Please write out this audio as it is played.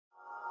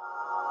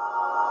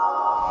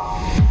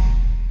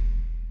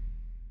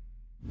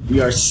We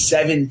are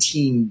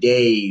 17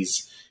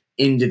 days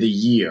into the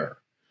year.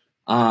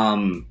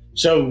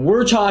 So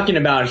we're talking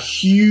about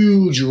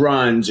huge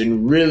runs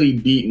and really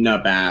beaten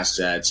up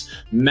assets,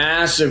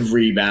 massive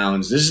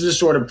rebounds. This is the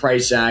sort of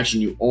price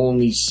action you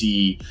only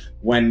see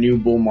when new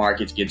bull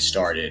markets get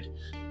started.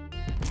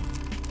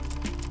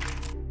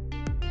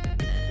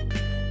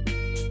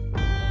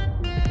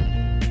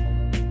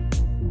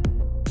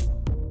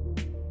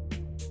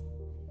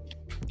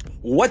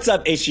 What's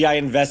up, HGI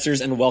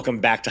investors, and welcome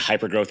back to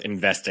Hypergrowth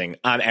Investing.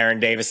 I'm Aaron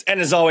Davis, and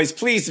as always,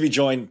 pleased to be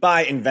joined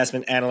by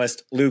investment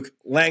analyst Luke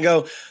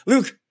Lango.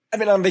 Luke, I've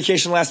been on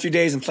vacation the last few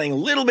days and playing a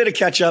little bit of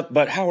catch up,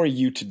 but how are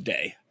you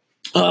today?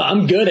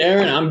 I'm good,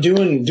 Aaron. I'm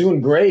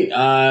doing great.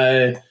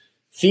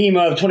 Theme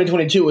of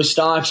 2022 was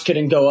stocks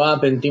couldn't go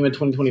up, and theme of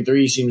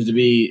 2023 seems to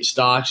be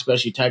stocks,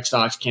 especially tech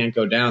stocks, can't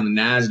go down.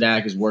 The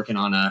NASDAQ is working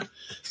on a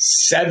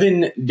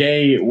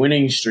 7-day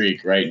winning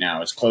streak right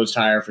now. It's closed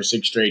higher for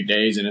 6 straight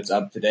days, and it's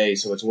up today.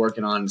 So it's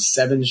working on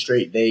 7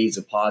 straight days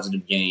of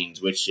positive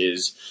gains, which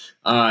is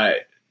not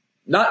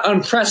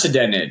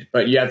unprecedented,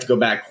 but you have to go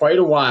back quite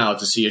a while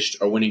to see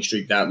a winning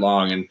streak that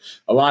long. And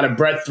a lot of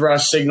breadth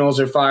thrust signals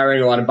are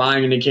firing. A lot of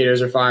buying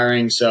indicators are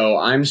firing. So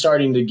I'm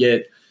starting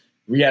to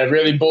we had a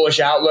really bullish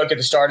outlook at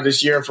the start of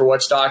this year for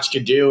what stocks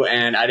could do,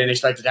 and I didn't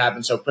expect it to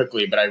happen so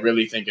quickly, but I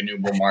really think a new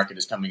bull market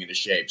is coming into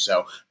shape.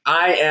 So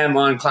I am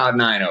on cloud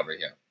 9 over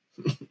here.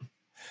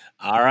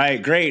 All right,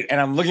 great.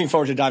 And I'm looking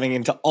forward to diving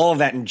into all of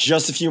that in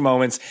just a few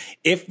moments.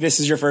 If this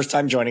is your first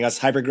time joining us,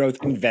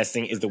 Hypergrowth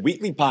Investing is the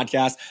weekly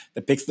podcast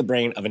that picks the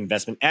brain of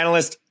investment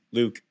analyst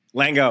Luke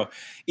Lango.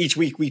 Each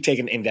week, we take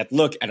an in-depth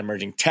look at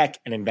emerging tech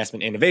and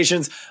investment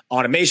innovations,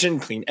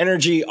 automation, clean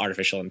energy,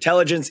 artificial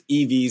intelligence,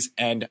 EVs,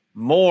 and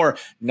more.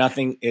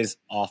 Nothing is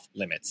off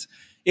limits.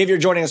 If you're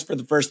joining us for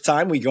the first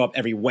time, we go up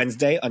every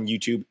Wednesday on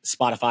YouTube,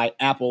 Spotify,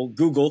 Apple,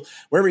 Google,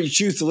 wherever you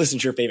choose to listen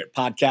to your favorite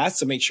podcast.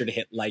 So make sure to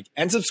hit like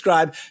and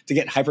subscribe to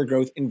get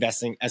Hypergrowth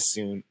Investing as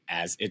soon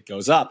as it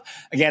goes up.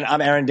 Again,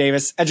 I'm Aaron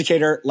Davis,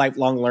 educator,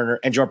 lifelong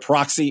learner, and your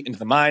proxy into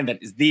the mind that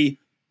is the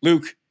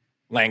Luke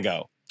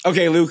Lango.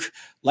 Okay, Luke,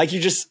 like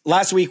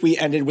last week we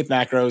ended with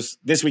macros.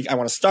 This week I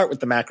want to start with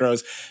the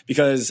macros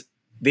because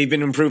they've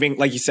been improving,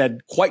 like you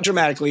said, quite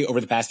dramatically over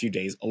the past few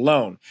days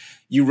alone.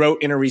 You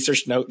wrote in a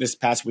research note this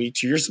past week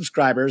to your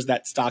subscribers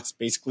that stocks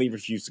basically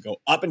refused to go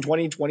up in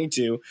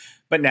 2022,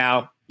 but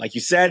now, like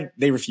you said,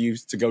 they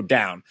refuse to go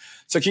down.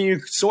 So can you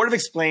sort of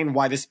explain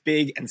why this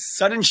big and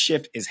sudden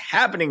shift is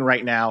happening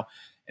right now?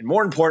 And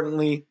more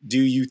importantly,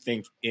 do you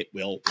think it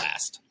will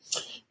last?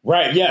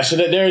 Right. Yeah. So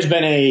there's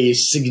been a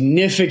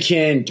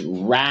significant,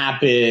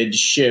 rapid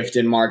shift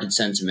in market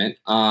sentiment.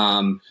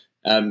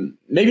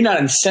 Maybe not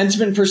in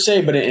sentiment per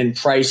se, but in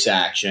price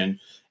action.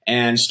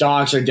 And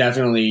stocks are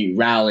definitely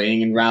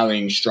rallying and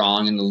rallying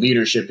strong. And the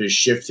leadership has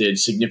shifted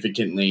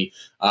significantly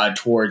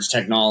towards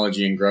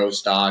technology and growth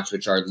stocks,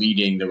 which are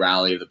leading the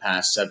rally of the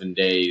past 7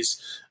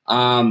 days.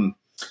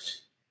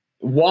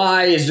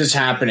 Why is this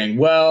happening?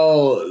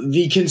 Well,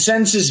 the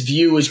consensus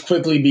view is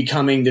quickly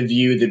becoming the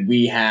view that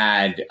we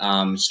had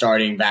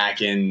starting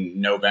back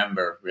in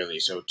November, really,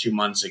 so 2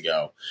 months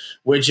ago,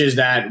 which is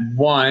that,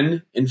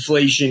 1,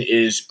 inflation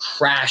is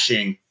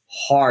crashing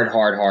hard.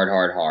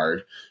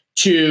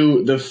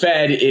 2, the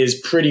Fed is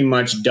pretty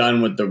much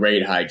done with the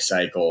rate hike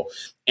cycle.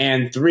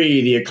 And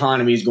 3, the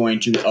economy is going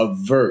to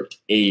avert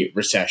a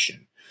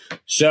recession.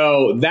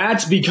 So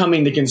that's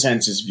becoming the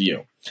consensus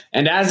view.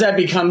 And as that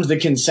becomes the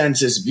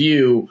consensus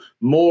view,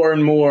 more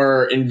and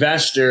more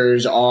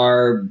investors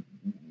are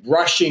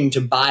rushing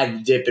to buy the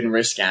dip in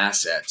risk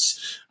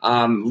assets.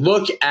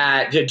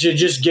 To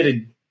just get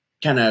a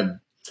kind of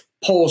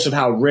pulse of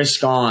how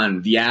risk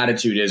on the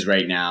attitude is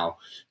right now.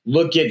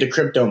 Look at the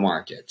crypto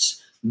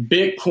markets.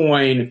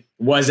 Bitcoin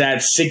was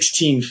at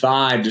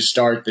 16.5 to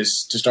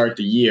start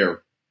the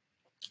year.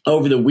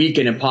 Over the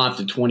weekend, it popped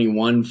to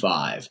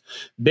 21.5.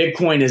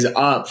 Bitcoin is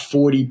up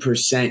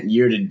 40%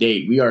 year to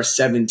date. We are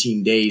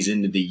 17 days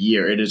into the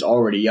year. It is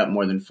already up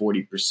more than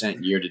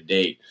 40% year to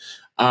date.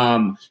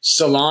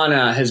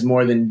 Solana has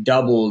more than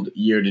doubled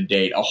year to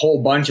date. A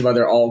whole bunch of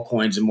other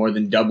altcoins have more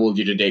than doubled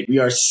year to date. We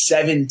are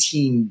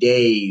 17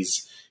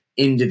 days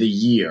into the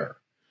year.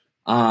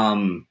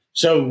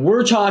 So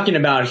we're talking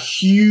about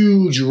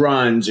huge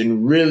runs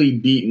and really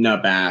beaten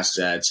up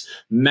assets,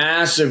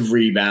 massive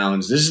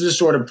rebounds. This is the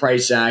sort of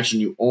price action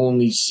you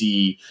only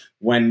see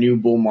when new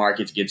bull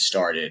markets get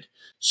started.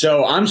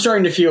 So I'm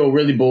starting to feel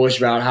really bullish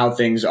about how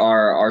things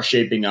are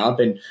shaping up.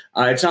 And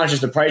it's not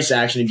just the price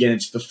action. Again,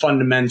 it's the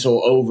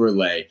fundamental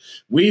overlay.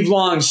 We've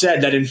long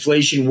said that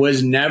inflation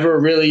was never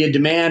really a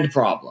demand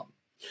problem.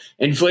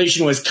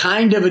 Inflation was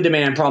kind of a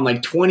demand problem,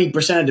 like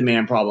 20% a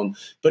demand problem,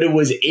 but it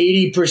was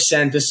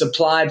 80% the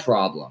supply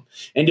problem.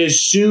 And as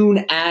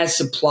soon as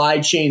supply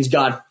chains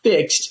got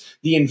fixed,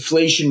 the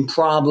inflation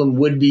problem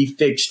would be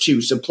fixed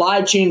too.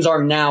 Supply chains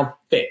are now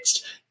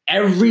fixed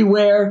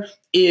everywhere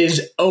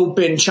is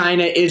open.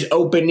 China is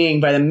opening.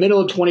 By the middle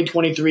of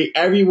 2023,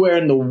 everywhere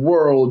in the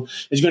world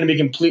is going to be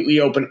completely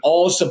open.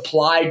 All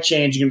supply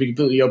chains are going to be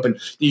completely open.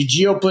 These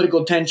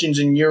geopolitical tensions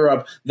in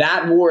Europe,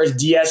 that war is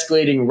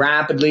de-escalating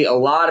rapidly. A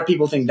lot of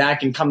people think that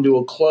can come to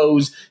a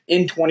close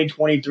in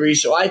 2023.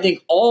 So I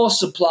think all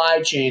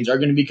supply chains are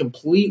going to be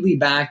completely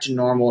back to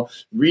normal,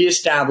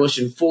 reestablished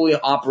and fully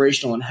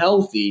operational and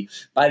healthy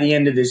by the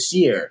end of this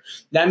year.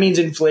 That means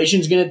inflation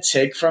is going to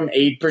tick from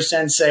 8%,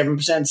 7%,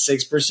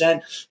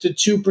 6% to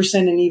 2%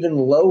 and even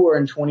lower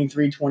in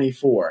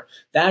 23-24.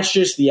 That's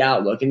just the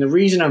outlook. And the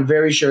reason I'm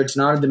very sure it's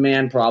not a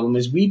demand problem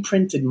is we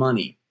printed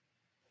money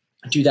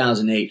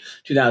 2008,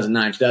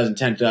 2009,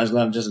 2010,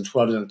 2011,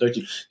 2012,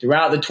 2013,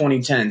 throughout the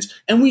 2010s.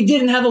 And we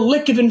didn't have a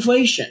lick of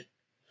inflation.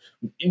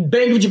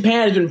 Bank of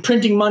Japan has been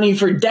printing money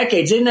for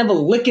decades. They didn't have a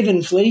lick of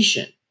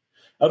inflation.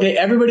 Okay,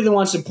 everybody that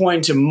wants to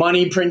point to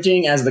money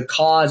printing as the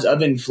cause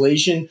of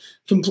inflation,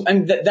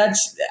 and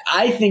that's,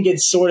 I think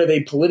it's sort of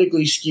a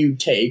politically skewed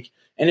take,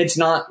 and it's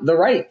not the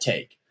right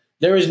take.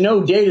 There is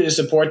no data to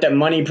support that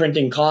money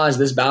printing caused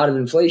this bout of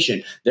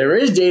inflation. There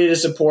is data to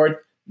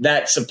support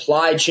that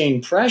supply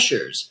chain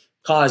pressures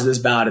caused this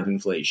bout of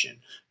inflation.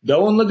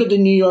 Go and look at the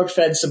New York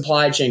Fed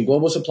supply chain,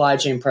 global supply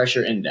chain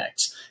pressure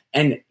index,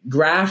 and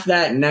graph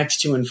that next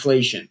to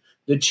inflation.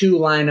 The two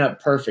line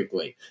up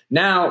perfectly.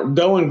 Now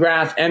go and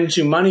graph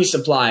M2 money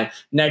supply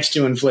next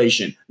to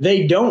inflation.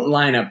 They don't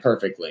line up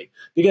perfectly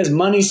because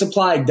money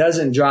supply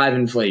doesn't drive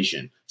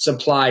inflation.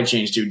 Supply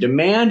chains do.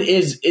 Demand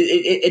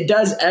it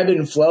does ebb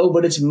and flow,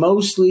 but it's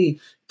mostly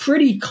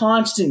pretty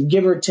constant,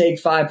 give or take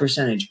 5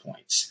 percentage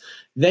points.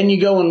 Then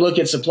you go and look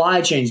at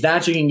supply chains.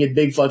 That's where you can get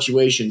big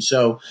fluctuations.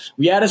 So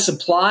we had a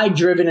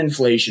supply-driven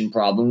inflation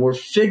problem. We're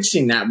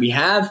fixing that. We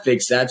have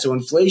fixed that. So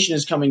inflation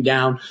is coming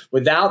down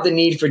without the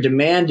need for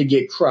demand to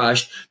get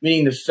crushed,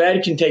 meaning the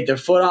Fed can take their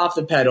foot off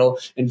the pedal.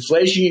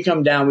 Inflation can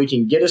come down. We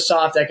can get a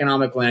soft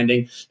economic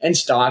landing, and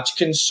stocks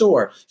can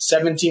soar.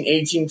 17,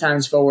 18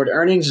 times forward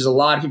earnings. There's a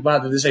lot of people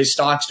out there that say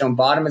stocks don't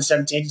bottom at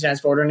 17, 18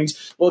 times forward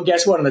earnings. Well,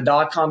 guess what? In the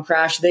dot-com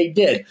crash, they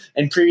did.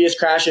 In previous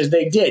crashes,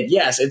 they did.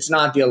 Yes, it's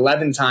not the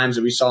 11 times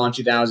we saw in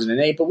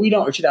 2008, but we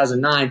don't, or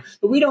 2009,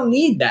 but we don't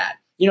need that.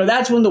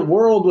 That's when the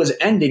world was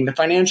ending. The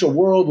financial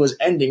world was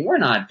ending. We're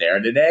not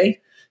there today.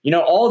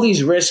 All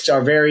these risks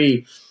are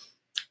the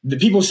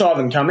people saw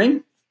them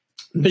coming.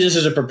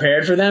 Businesses are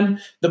prepared for them.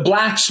 The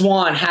black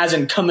swan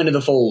hasn't come into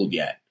the fold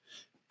yet.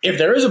 If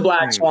there is a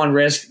black swan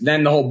risk,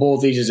 then the whole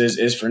bull thesis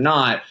is for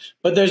naught.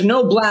 But there's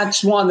no black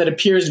swan that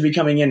appears to be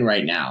coming in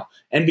right now.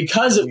 And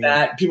because of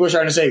that, people are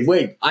starting to say,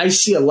 wait, I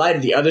see a light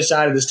at the other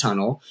side of this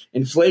tunnel.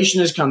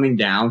 Inflation is coming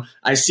down.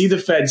 I see the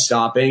Fed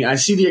stopping. I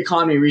see the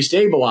economy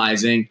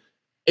restabilizing.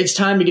 It's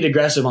time to get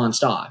aggressive on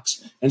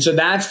stocks. And so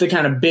that's the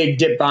kind of big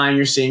dip buying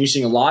you're seeing. You're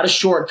seeing a lot of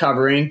short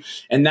covering,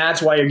 and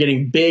that's why you're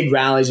getting big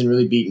rallies and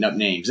really beating up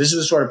names. This is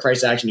the sort of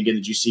price action again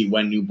that you see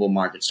when new bull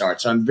market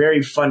starts. So I'm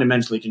very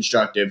fundamentally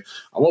constructive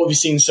on what we've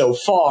seen so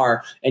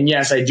far. And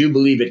yes, I do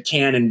believe it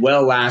can and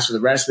will last for the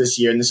rest of this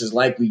year. And this is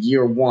likely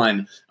year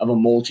one of a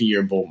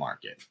multi-year bull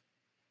market.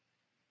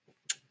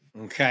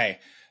 Okay.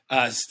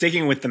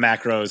 Sticking with the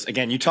macros,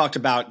 again, you talked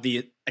about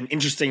an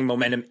interesting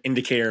momentum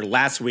indicator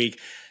last week.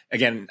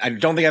 Again, I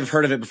don't think I've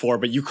heard of it before,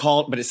 but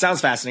it sounds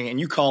fascinating, and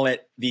you call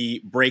it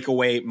the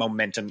Breakaway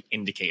Momentum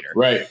indicator.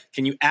 Right.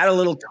 Can you add a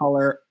little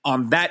color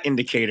on that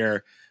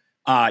indicator?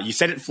 You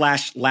said it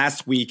flashed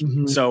last week.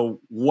 Mm-hmm. So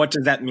what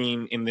does that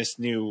mean in this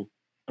new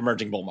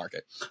emerging bull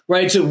market?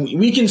 Right. So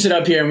we can sit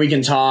up here and we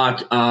can talk,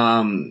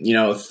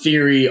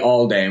 theory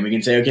all day, and we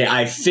can say, okay,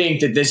 I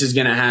think that this is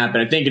going to happen.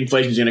 I think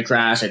inflation is going to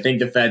crash. I think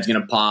the Fed's going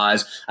to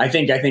pause. I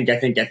think,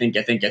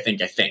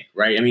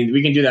 right? I mean,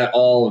 we can do that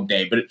all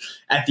day, but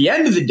at the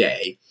end of the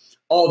day,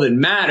 all that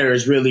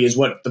matters really is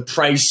what the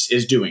price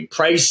is doing.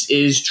 Price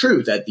is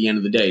truth at the end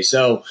of the day.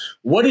 So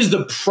what is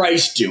the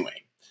price doing?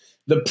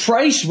 The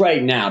price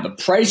right now, the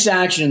price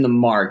action in the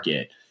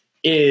market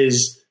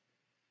is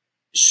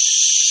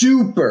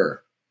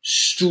super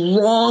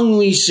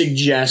strongly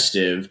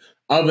suggestive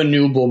of a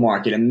new bull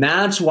market. And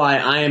that's why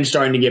I am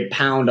starting to get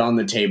pound on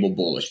the table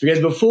bullish. Because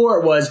before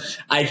it was,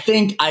 I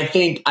think,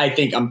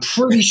 I'm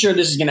pretty sure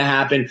this is going to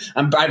happen.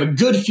 I have a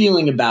good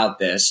feeling about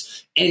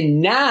this.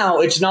 And now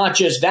it's not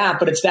just that,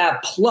 but it's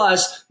that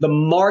plus the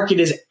market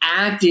is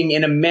acting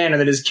in a manner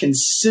that is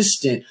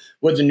consistent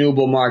with the new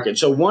bull market.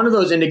 So one of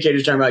those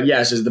indicators talking about,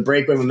 yes, is the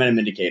Breakaway Momentum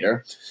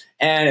indicator.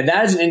 And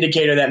that is an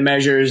indicator that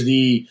measures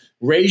the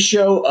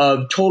ratio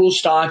of total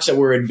stocks that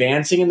were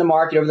advancing in the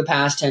market over the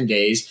past 10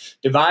 days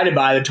divided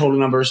by the total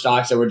number of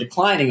stocks that were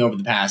declining over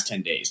the past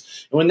 10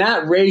 days. And when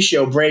that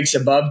ratio breaks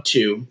above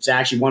 2, it's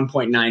actually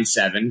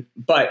 1.97,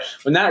 but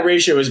when that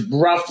ratio is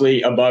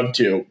roughly above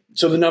 2,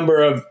 so the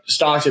number of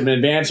stocks that have been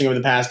advancing over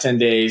the past 10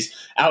 days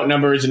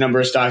outnumbers the number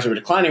of stocks that were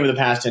declining over the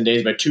past 10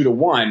 days by 2 to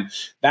 1,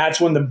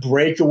 that's when the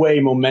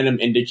Breakaway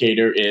Momentum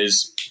indicator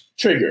is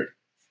triggered.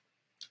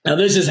 Now,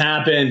 this has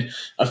happened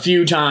a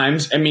few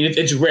times. I mean,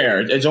 it's rare.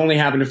 It's only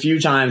happened a few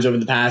times over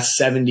the past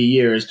 70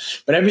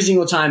 years. But every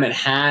single time it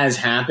has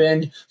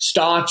happened,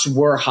 stocks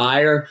were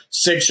higher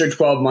 6 or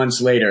 12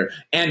 months later.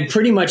 And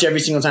pretty much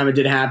every single time it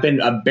did happen,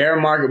 a bear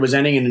market was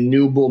ending and a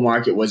new bull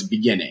market was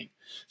beginning.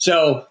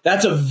 So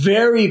that's a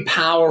very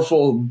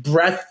powerful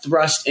breadth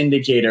thrust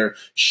indicator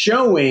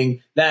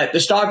showing that the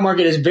stock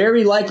market is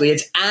very likely,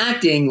 it's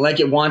acting like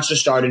it wants to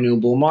start a new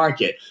bull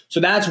market. So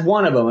that's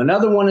one of them.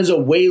 Another one is a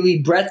Whaley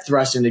breadth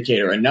thrust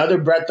indicator, another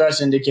breadth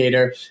thrust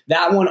indicator.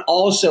 That one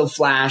also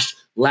flashed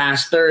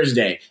last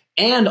Thursday.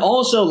 And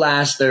also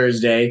last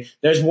Thursday,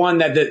 there's one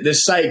that the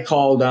site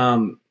called,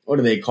 what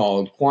are they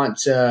called?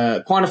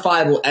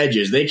 Quantifiable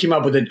edges. They came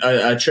up with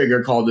a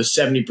trigger called the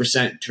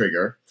 70%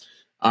 trigger.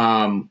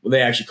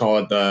 They actually call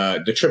it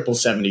the triple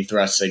 70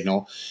 thrust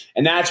signal.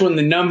 And that's when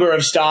the number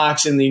of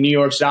stocks in the New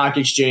York Stock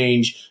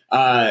Exchange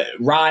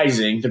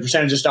rising, the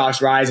percentage of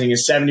stocks rising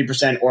is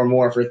 70% or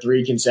more for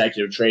 3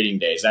 consecutive trading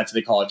days. That's what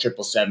they call a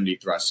triple 70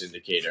 thrust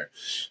indicator.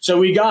 So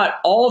we got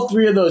all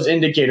 3 of those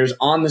indicators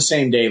on the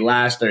same day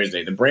last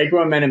Thursday, the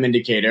Breakaway Momentum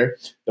indicator,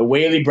 the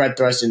Whaley breadth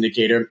thrust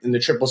indicator, and the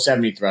triple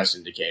 70 thrust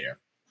indicator.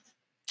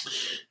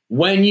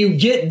 When you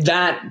get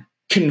that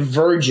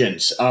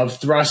convergence of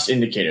thrust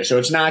indicators. So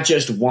it's not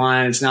just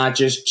 1, it's not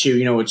just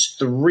 2, it's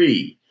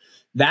 3.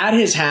 That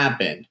has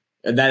happened.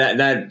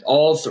 That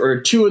all or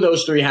 2 of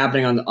those 3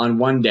 happening on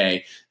one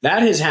day.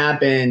 That has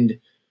happened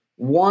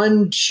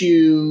 1,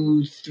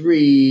 2,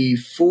 3,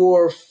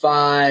 4,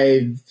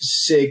 5,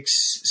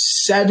 6,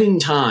 7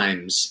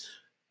 times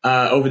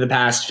over the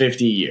past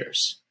 50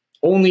 years.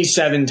 Only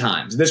 7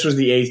 times. This was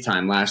the 8th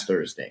time last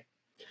Thursday.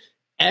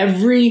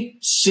 Every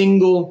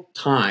single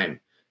time,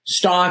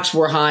 stocks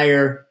were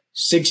higher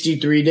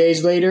 63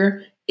 days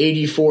later,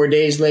 84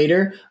 days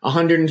later,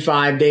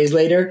 105 days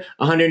later,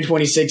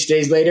 126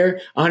 days later,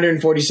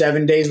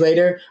 147 days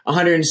later,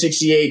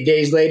 168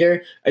 days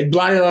later,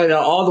 blah, blah, blah,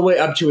 all the way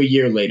up to a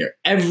year later.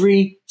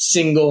 Every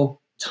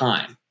single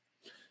time.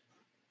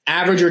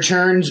 Average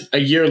returns a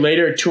year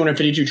later,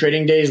 252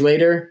 trading days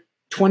later,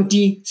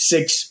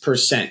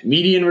 26%.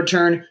 Median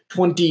return,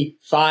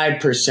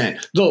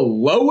 25%. The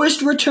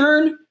lowest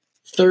return,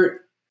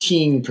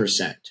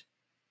 13%.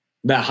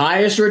 The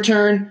highest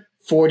return,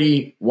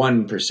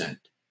 41%.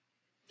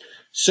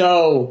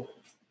 So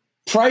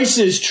price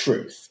is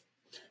truth.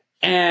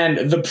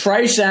 And the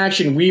price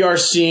action we are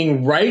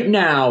seeing right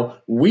now,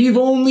 we've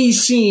only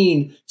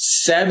seen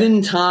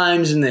 7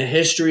 times in the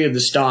history of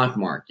the stock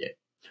market.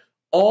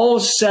 All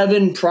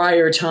 7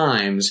 prior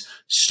times,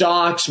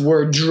 stocks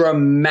were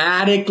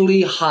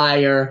dramatically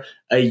higher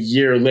a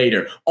year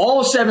later.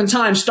 All 7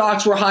 times,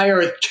 stocks were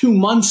higher 2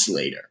 months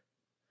later.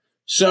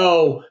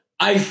 So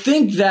I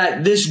think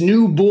that this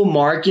new bull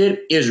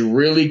market is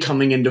really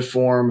coming into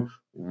form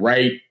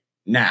right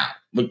now.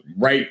 Look,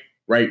 right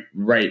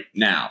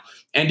now.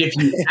 And if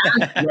you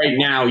act right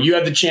now, you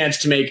have the chance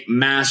to make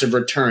massive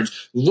returns.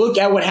 Look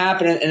at what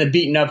happened in the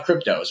beaten up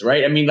cryptos,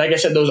 right? I mean, like I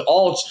said, those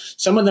alts,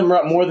 some of them are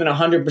up more than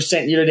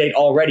 100% year to date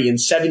already in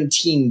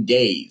 17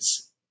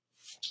 days.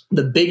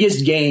 The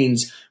biggest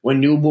gains when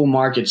new bull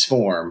markets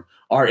form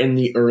are in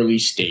the early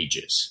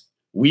stages.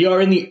 We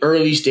are in the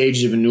early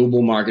stages of a new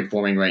bull market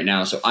forming right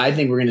now. So I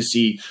think we've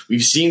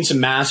seen some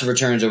massive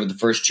returns over the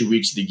first 2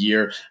 weeks of the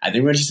year. I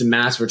think we're going to see some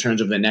massive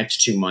returns over the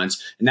next 2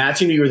 months. And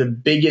that's going to be where the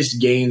biggest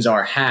gains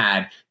are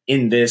had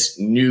in this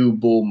new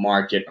bull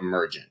market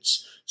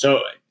emergence.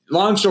 So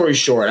long story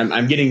short,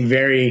 I'm getting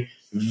very,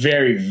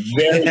 very,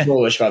 very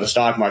bullish about the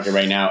stock market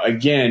right now.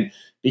 Again,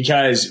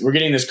 because we're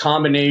getting this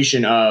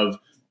combination of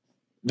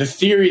the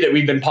theory that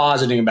we've been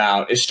positing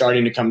about is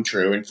starting to come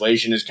true.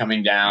 Inflation is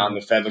coming down.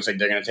 The Fed looks like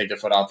they're going to take their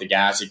foot off the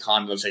gas. The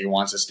economy looks like it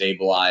wants to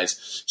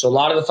stabilize. So a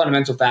lot of the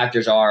fundamental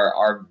factors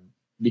are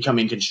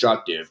becoming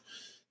constructive.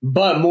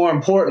 But more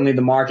importantly,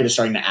 the market is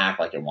starting to act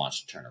like it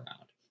wants to turn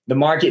around. The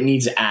market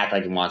needs to act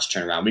like it wants to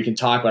turn around. We can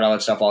talk about all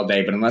that stuff all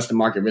day, but unless the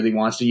market really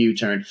wants to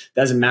U-turn,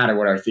 doesn't matter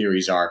what our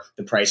theories are,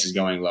 the price is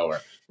going lower.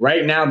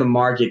 Right now, the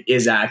market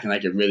is acting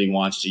like it really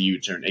wants to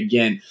U-turn.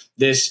 Again,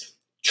 this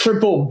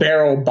triple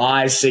barrel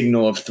buy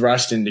signal of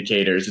thrust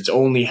indicators. It's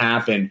only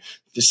happened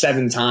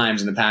 7 times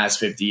in the past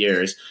 50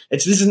 years.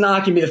 This is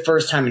not going to be the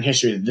first time in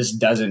history that this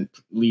doesn't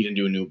lead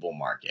into a new bull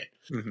market.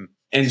 Mm-hmm.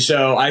 And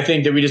so I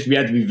think that we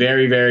have to be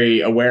very,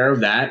 very aware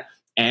of that.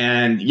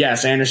 And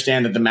yes, I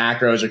understand that the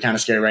macros are kind of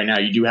scary right now.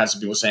 You do have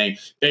some people saying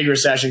big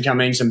recession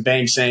coming, some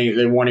banks saying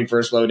they're warning for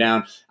a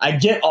slowdown. I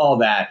get all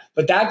that,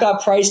 but that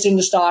got priced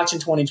into stocks in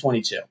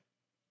 2022.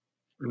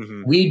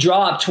 Mm-hmm. We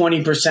dropped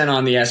 20%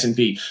 on the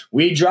S&P.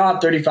 We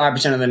dropped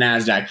 35% on the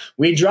NASDAQ.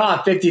 We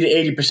dropped 50 to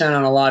 80%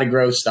 on a lot of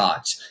growth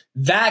stocks.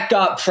 That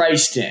got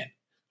priced in.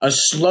 A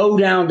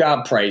slowdown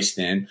got priced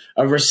in.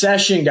 A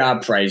recession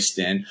got priced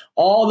in.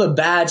 All the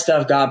bad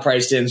stuff got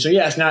priced in. So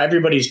yes, now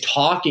everybody's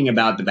talking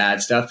about the bad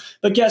stuff.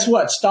 But guess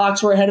what?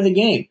 Stocks were ahead of the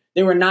game.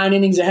 They were 9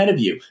 innings ahead of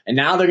you. And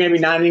now they're going to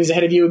be 9 innings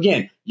ahead of you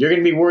again. You're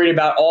going to be worried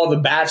about all the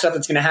bad stuff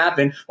that's going to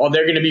happen while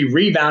they're going to be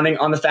rebounding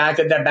on the fact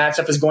that that bad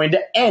stuff is going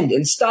to end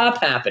and stop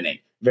happening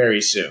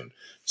very soon.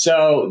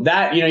 So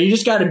that, you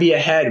just got to be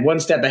ahead, one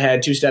step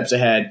ahead, two steps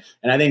ahead.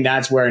 And I think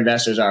that's where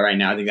investors are right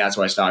now. I think that's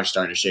why stocks are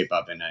starting to shape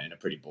up in a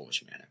pretty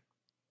bullish manner.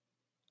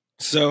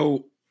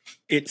 So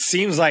it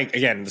seems like,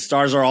 again, the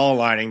stars are all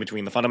aligning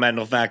between the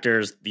fundamental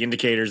factors, the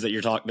indicators that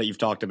you've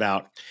talked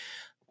about.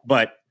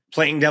 But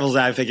playing devil's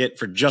advocate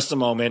for just a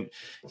moment,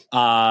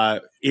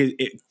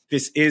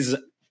 this is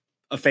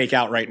a fake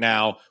out right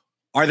now.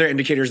 Are there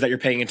indicators that you're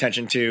paying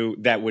attention to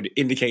that would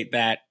indicate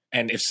that?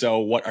 And if so,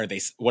 what are they?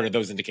 What are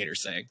those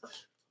indicators saying?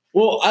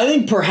 Well, I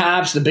think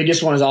perhaps the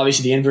biggest one is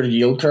obviously the inverted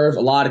yield curve.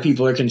 A lot of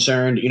people are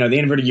concerned. The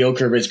inverted yield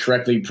curve is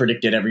correctly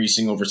predicted every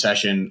single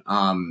recession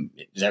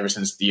ever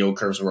since the yield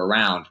curves were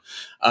around.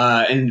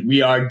 And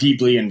we are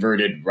deeply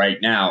inverted right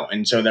now.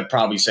 And so that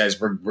probably says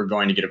we're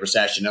going to get a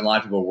recession. And a lot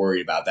of people are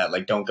worried about that.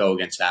 Like, don't go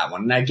against that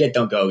one. And I get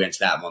don't go against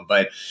that one.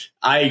 But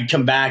I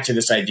come back to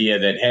this idea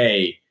that,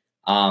 hey,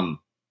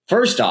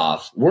 first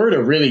off, we're at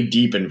a really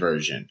deep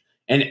inversion.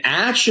 And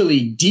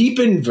actually, deep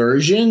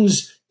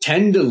inversions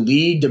tend to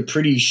lead to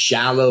pretty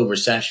shallow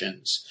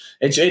recessions.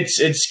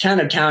 It's kind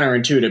of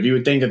counterintuitive. You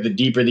would think that the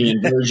deeper the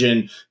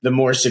inversion, the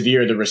more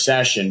severe the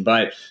recession.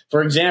 But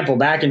for example,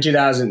 back in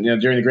 2000,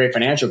 during the great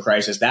financial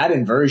crisis, that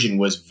inversion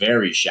was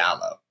very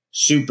shallow,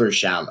 super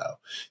shallow.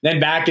 Then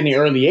back in the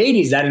early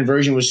 80s, that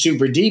inversion was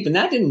super deep, and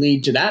that didn't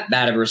lead to that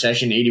bad of a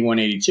recession in 81,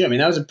 82. I mean,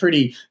 that was a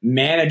pretty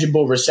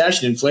manageable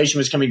recession. Inflation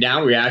was coming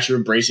down. We actually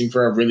were bracing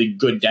for a really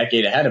good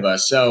decade ahead of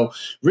us. So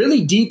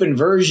really deep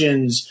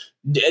inversions,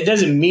 it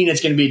doesn't mean it's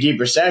going to be a deep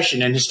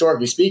recession. And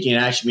historically speaking, it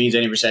actually means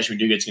any recession we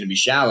do get is going to be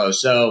shallow.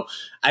 So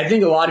I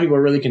think a lot of people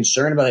are really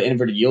concerned about the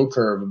inverted yield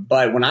curve.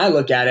 But when I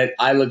look at it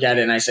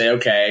and I say,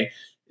 okay,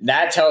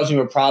 that tells me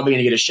we're probably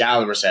going to get a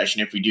shallow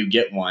recession if we do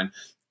get one.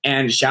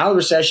 And shallow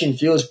recession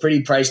feels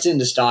pretty priced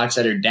into stocks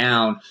that are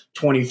down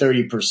 20,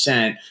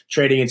 30%,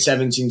 trading at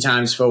 17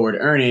 times forward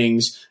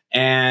earnings.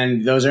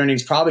 And those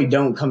earnings probably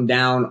don't come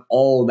down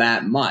all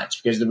that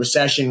much because the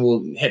recession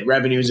will hit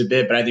revenues a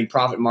bit. But I think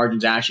profit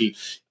margins actually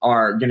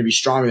are going to be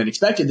stronger than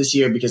expected this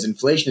year because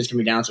inflation is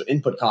coming down. So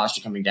input costs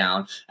are coming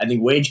down. I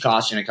think wage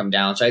costs are going to come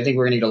down. So I think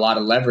we're going to get a lot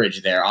of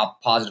leverage there,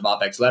 positive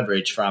OPEX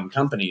leverage from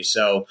companies.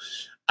 So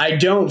I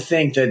don't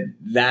think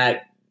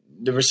that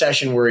the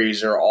recession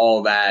worries are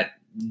all that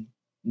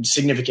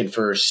significant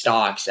for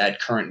stocks at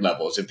current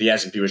levels. If the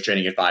S&P was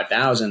trading at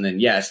 5,000,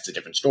 then yes, it's a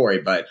different story.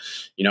 But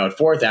at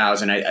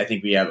 4,000, I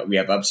think we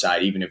have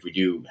upside even if we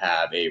do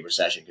have a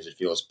recession because it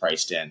feels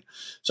priced in.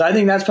 So I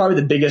think that's probably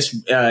the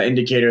biggest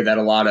indicator that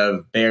a lot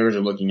of bears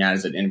are looking at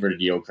is an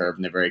inverted yield curve,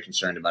 and they're very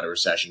concerned about a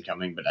recession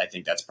coming. But I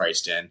think that's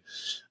priced in.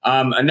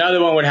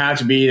 Another one would have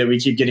to be that we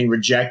keep getting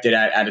rejected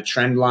at a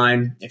trend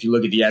line. If you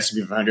look at the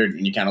S&P 500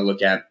 and you kind of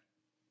look at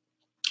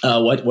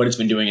what it's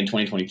been doing in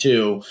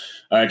 2022,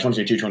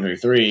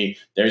 2023,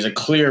 there's a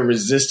clear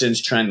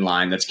resistance trend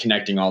line that's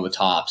connecting all the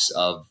tops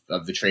of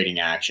the trading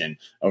action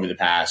over the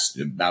past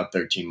about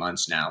 13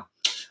 months now.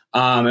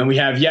 And we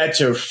have yet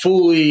to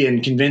fully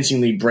and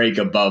convincingly break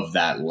above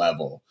that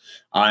level.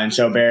 And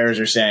so bears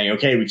are saying,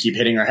 okay, we keep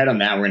hitting our head on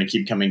that. We're going to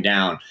keep coming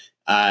down.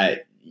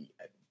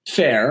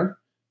 Fair.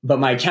 But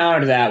my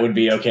counter to that would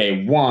be,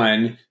 okay,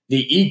 one,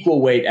 the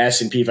equal weight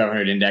S&P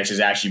 500 index is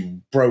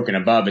actually broken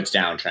above its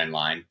downtrend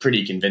line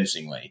pretty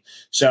convincingly.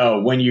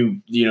 So when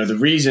the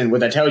reason, what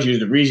that tells you is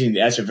the reason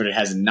the S&P 500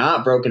 has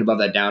not broken above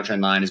that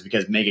downtrend line is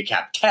because mega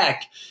cap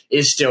tech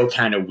is still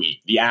kind of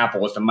weak. The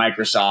Apples, the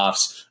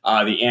Microsofts,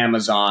 the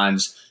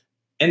Amazons,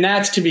 and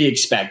that's to be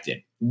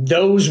expected.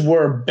 Those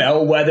were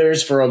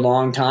bellwethers for a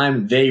long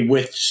time. They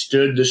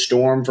withstood the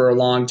storm for a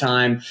long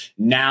time.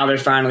 Now they're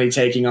finally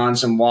taking on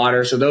some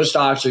water. So those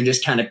stocks are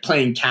just kind of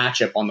playing catch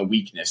up on the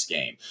weakness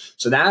game.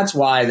 So that's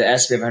why the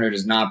S&P 500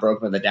 is not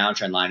broken with the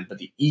downtrend line, but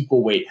the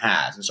equal weight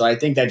has. And so I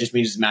think that just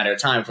means it's a matter of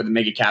time before the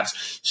mega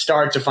caps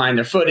start to find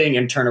their footing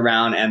and turn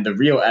around, and the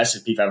real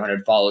S&P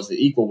 500 follows the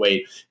equal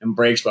weight and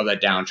breaks above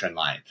that downtrend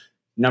line.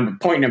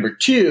 Point number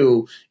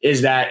two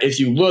is that if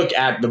you look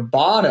at the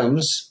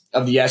bottoms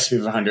of the S&P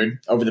 500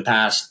 over the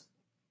past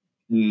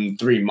 3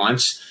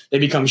 months, they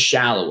become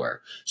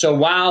shallower. So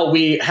while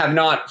we have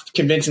not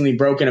convincingly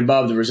broken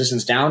above the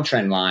resistance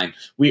downtrend line,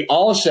 we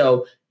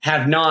also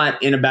have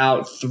not in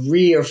about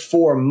 3 or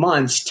 4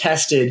 months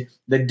tested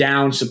the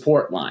down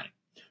support line.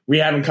 We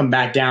haven't come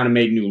back down and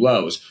made new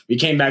lows. We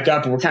came back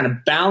up and we're kind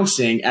of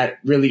bouncing at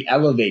really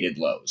elevated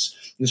lows.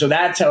 And so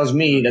that tells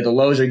me that the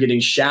lows are getting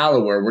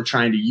shallower. We're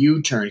trying to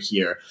U-turn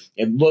here.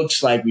 It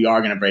looks like we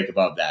are going to break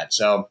above that.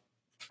 So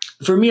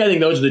for me, I think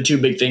those are the two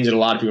big things that a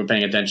lot of people are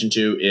paying attention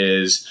to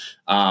is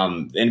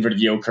the inverted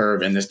yield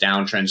curve and this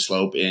downtrend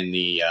slope in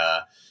the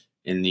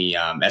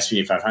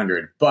S&P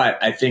 500.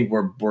 But I think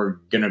we're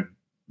going to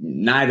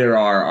neither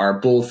are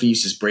bull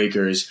thesis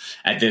breakers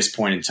at this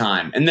point in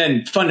time. And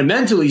then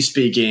fundamentally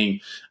speaking,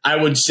 I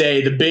would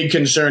say the big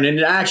concern, and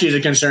it actually is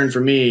a concern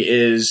for me,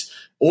 is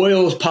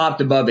oil's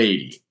popped above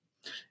 80.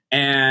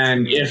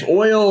 And if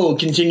oil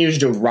continues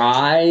to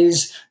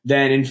rise,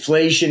 then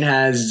inflation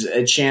has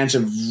a chance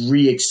of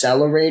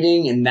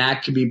re-accelerating, and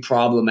that could be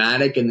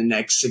problematic in the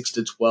next 6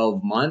 to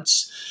 12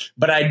 months.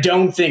 But I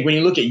don't think when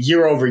you look at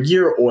year over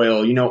year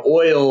oil,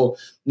 oil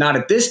not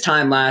at this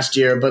time last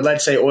year, but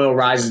let's say oil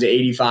rises to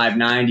 85,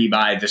 90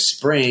 by the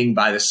spring,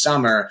 by the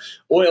summer.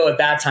 Oil at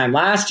that time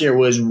last year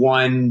was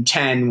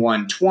 110,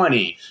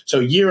 120. So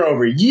year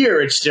over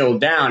year, it's still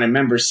down. And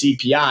remember,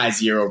 CPI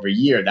is year over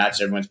year. That's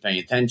what everyone's paying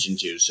attention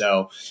to.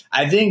 So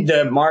I think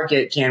the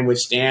market can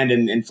withstand,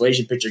 and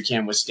inflation picture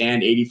can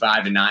withstand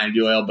 85 to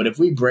 90 oil. But if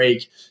we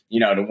break, to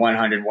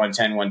 100,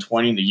 110,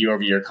 120, the year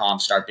over year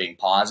comps start being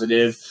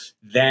positive,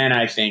 then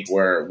I think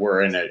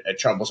we're in a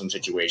troublesome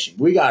situation.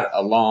 We got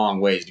a long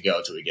ways to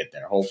go till we get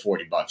there, a whole $40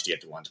 to get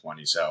to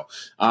 120. So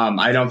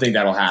I don't think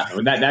that'll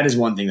happen. But that is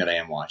one thing that I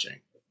am watching.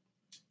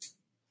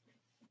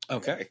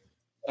 Okay.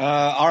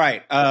 All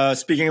right.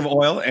 Speaking of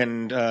oil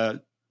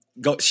and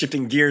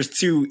shifting gears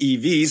to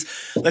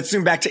EVs, let's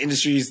zoom back to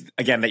industries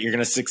again that you're going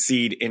to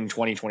succeed in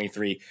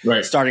 2023,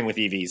 right, starting with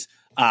EVs.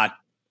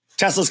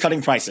 Tesla's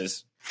cutting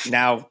prices.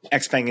 Now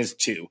Xpeng is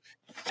too.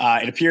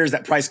 It appears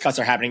that price cuts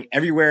are happening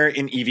everywhere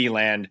in EV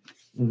land.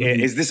 Mm-hmm.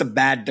 Is this a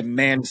bad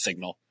demand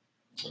signal?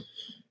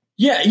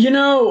 Yeah,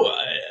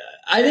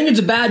 I think it's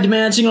a bad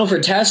demand signal for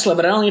Tesla,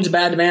 but I don't think it's a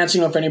bad demand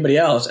signal for anybody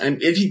else.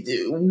 And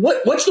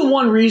what's the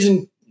one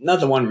reason? Not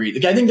the one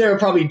reason. I think there are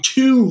probably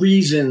two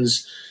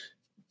reasons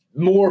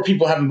more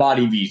people haven't bought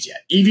EVs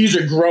yet. EVs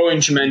are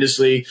growing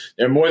tremendously.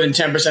 They're more than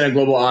 10% of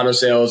global auto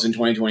sales in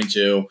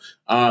 2022.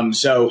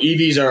 So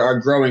EVs are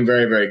growing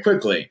very, very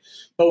quickly.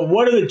 But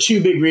what are the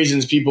two big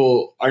reasons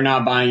people are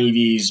not buying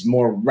EVs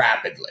more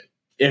rapidly,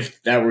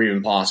 if that were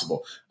even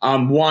possible?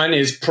 One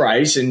is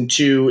price, and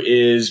two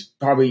is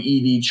probably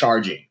EV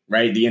charging,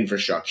 right? The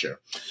infrastructure.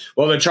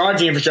 Well, the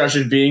charging infrastructure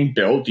is being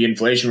built. The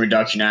Inflation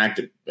Reduction Act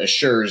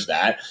assures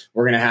that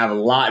we're going to have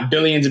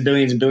billions and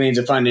billions and billions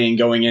of funding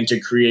going into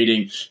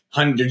creating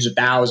hundreds of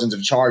thousands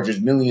of chargers,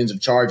 millions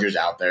of chargers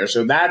out there.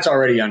 So that's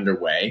already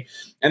underway.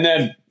 And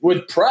then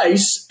with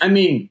price,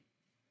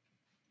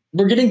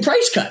 we're getting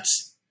price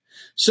cuts.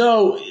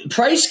 So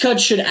price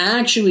cuts should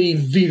actually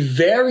be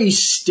very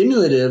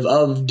stimulative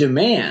of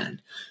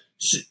demand.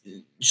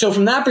 So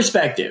from that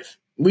perspective,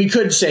 we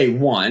could say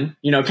one,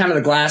 kind of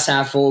the glass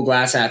half full,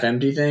 glass half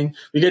empty thing.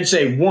 We could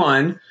say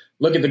one,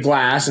 look at the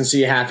glass and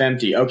see it half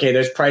empty. Okay,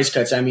 there's price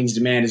cuts. That means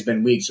demand has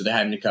been weak, so they're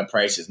having to cut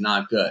prices.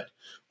 Not good.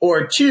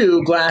 Or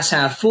two, glass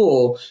half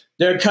full,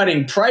 they're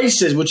cutting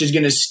prices, which is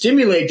going to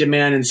stimulate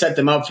demand and set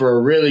them up for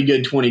a really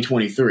good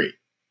 2023.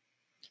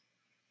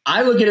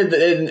 I look at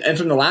it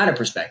from the latter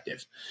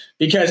perspective,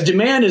 because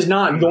demand is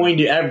not going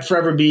to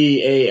forever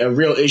be a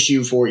real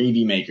issue for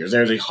EV makers.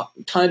 There's a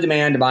ton of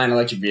demand to buy an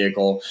electric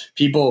vehicle.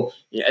 People,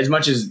 as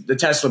much as the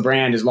Tesla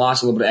brand has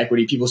lost a little bit of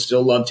equity, people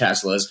still love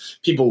Teslas.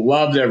 People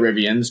love their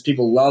Rivians.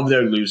 People love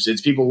their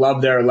Lucids. People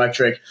love their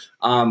electric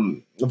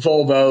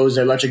Volvos,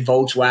 their electric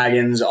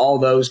Volkswagens, all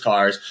those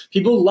cars.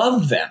 People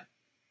love them.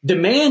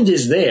 Demand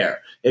is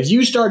there. If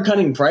you start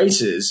cutting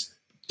prices,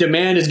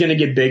 demand is going to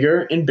get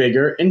bigger and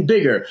bigger and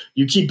bigger.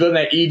 You keep building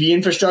that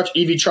EV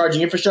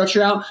charging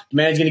infrastructure out,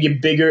 demand is going to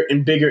get bigger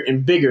and bigger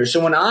and bigger.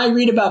 So when I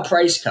read about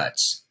price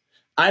cuts,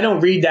 I don't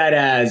read that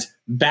as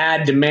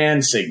bad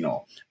demand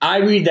signal. I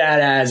read that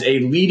as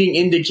a leading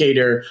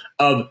indicator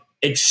of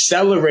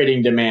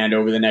accelerating demand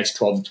over the next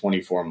 12 to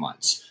 24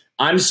 months.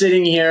 I'm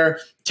sitting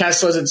here,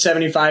 Tesla's at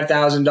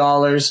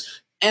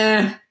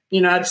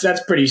 $75,000.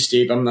 That's pretty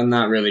steep. I'm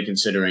not really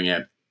considering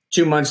it.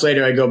 2 months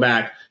later, I go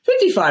back,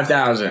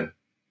 55,000.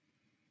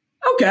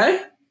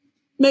 Okay,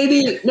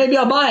 maybe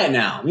I'll buy it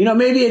now.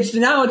 Maybe it's,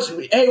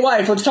 hey,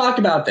 wife, let's talk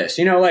about this.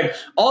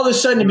 All of a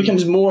sudden it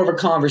becomes more of a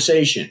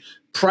conversation.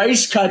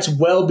 Price cuts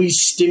will be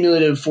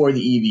stimulative for the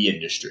EV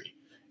industry.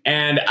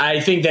 And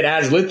I think that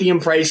as lithium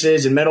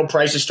prices and metal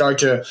prices start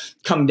to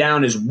come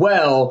down as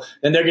well,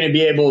 then EV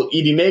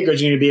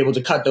makers are going to be able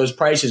to cut those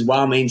prices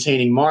while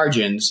maintaining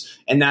margins.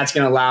 And that's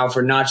going to allow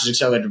for not just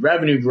accelerated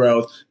revenue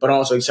growth, but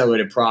also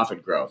accelerated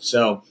profit growth.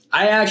 So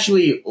I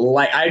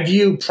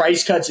view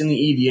price cuts in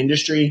the EV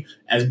industry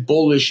as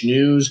bullish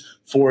news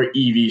for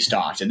EV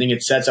stocks. I think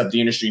it sets up the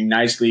industry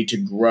nicely to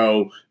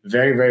grow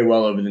very, very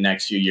well over the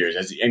next few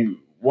years. And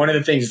one of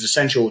the things that's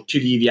essential to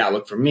the EV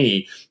outlook for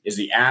me is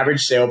the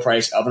average sale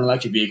price of an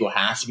electric vehicle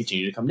has to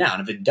continue to come down.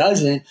 If it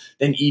doesn't,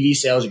 then EV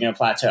sales are going to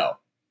plateau.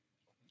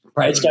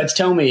 Price cuts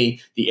tell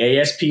me the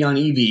ASP on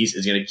EVs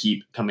is going to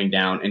keep coming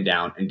down and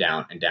down and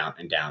down and down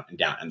and down and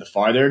down. And the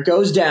farther it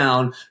goes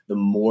down, the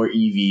more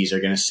EVs are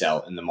going to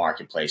sell in the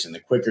marketplace, and the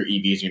quicker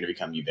EVs are going to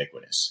become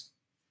ubiquitous.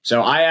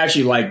 So I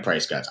actually like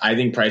price cuts. I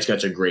think price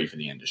cuts are great for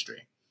the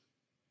industry.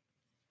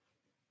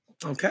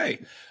 Okay.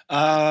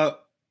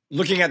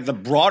 Looking at the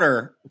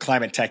broader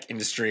climate tech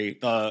industry,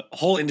 the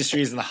whole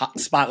industry is in the hot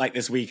spotlight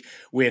this week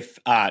with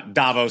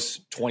Davos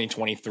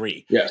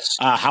 2023. Yes.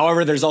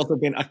 However, there's also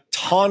been a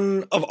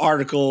ton of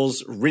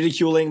articles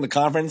ridiculing the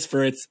conference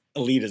for its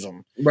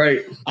elitism.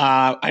 Right.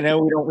 I know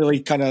we don't really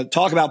kind of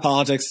talk about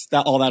politics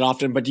all that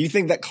often, but do you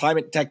think that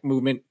climate tech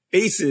movement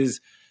faces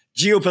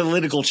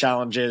geopolitical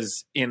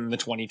challenges in the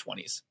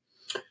 2020s?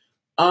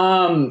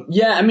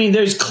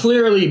 There's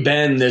clearly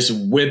been this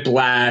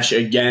whiplash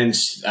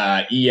against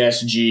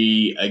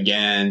ESG,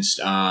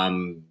 against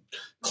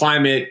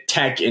climate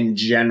tech in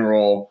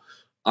general.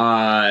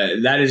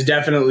 That has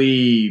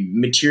definitely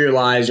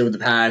materialized over the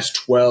past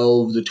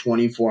 12 to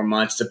 24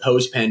 months. The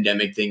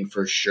post-pandemic thing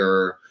for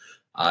sure.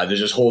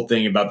 There's this whole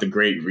thing about the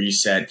Great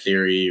Reset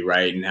theory,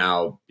 right? And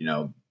how,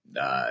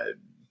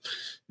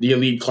 the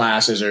elite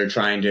classes are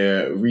trying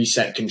to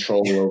reset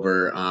control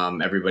over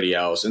everybody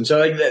else. And so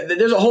like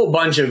there's a whole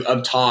bunch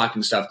of talk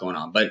and stuff going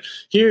on. But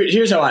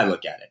here's how I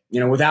look at it,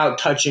 without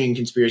touching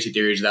conspiracy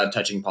theories, without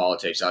touching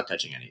politics, without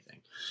touching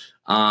anything.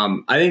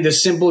 I think the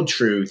simple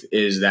truth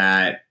is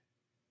that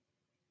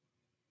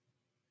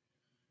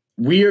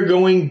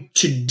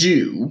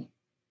the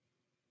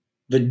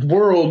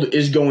world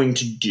is going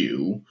to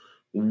do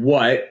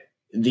what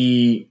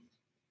the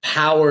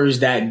powers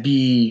that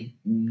be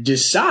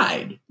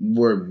decide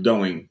we're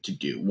going to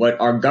do, what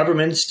our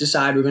governments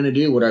decide we're going to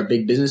do, what our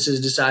big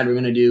businesses decide we're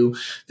going to do.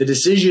 The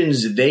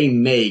decisions they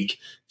make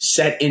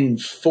set in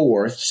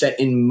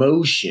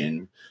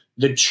motion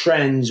the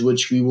trends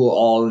which we will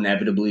all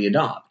inevitably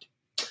adopt.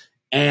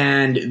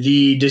 And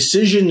the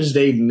decisions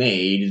they've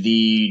made,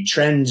 the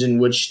trends in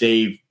which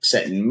they've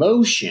set in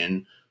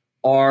motion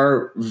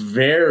are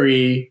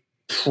very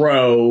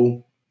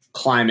pro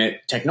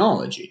climate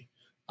technology.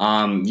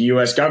 The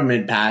U.S.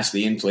 government passed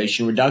the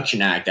Inflation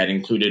Reduction Act that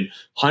included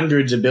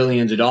hundreds of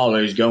billions of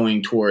dollars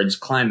going towards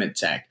climate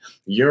tech.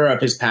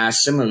 Europe has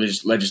passed similar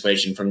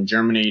legislation from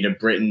Germany to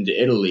Britain to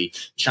Italy.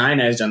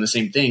 China has done the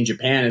same thing.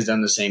 Japan has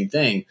done the same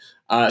thing.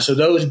 So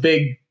those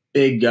big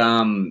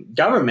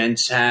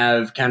governments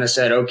have kind of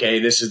said, okay,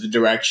 this is the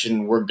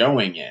direction we're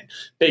going in.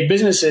 Big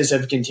businesses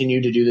have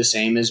continued to do the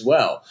same as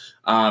well.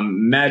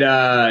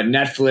 Meta,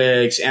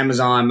 Netflix,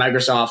 Amazon,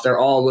 Microsoft, they're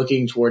all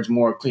looking towards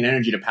more clean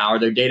energy to power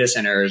their data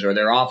centers or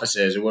their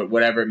offices or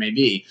whatever it may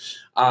be.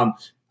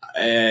 UPS,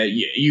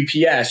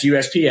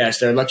 USPS,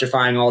 they're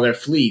electrifying all their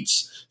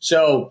fleets.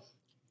 So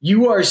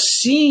you are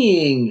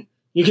seeing,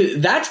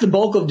 that's the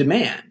bulk of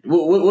demand.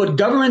 What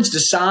governments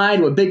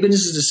decide, what big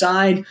businesses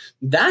decide,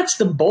 that's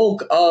the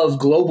bulk of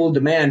global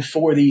demand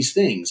for these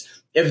things.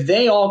 If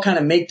they all kind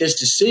of make this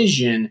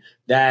decision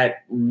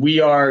that we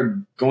are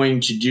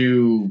going to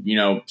do,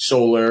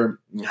 solar,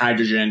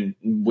 hydrogen,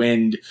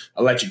 wind,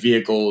 electric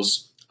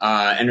vehicles,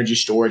 energy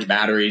storage,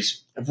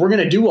 batteries, if we're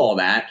going to do all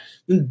that,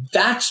 then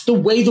that's the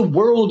way the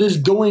world is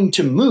going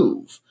to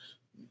move.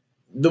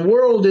 The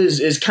world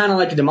is kind of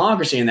like a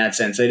democracy in that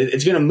sense.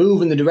 It's going to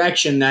move in the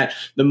direction that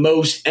the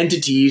most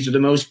entities or the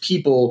most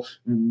people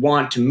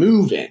want to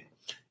move in.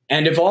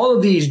 And if all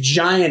of these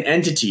giant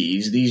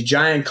entities, these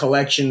giant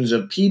collections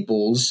of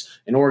peoples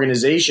and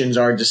organizations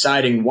are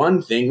deciding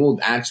one thing, well,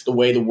 that's the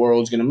way the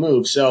world's going to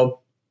move. So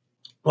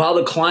while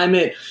the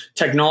climate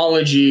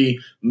technology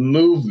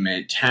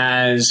movement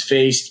has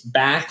faced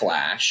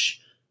backlash,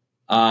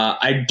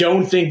 I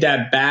don't think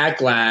that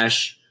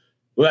backlash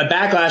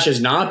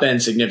has not been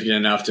significant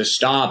enough to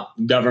stop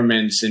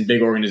governments and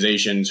big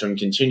organizations from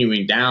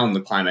continuing down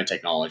the climate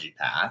technology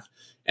path.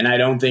 And I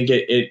don't think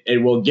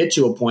it will get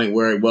to a point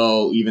where it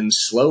will even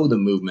slow the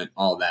movement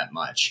all that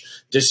much.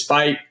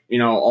 Despite,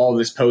 all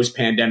this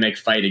post-pandemic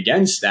fight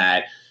against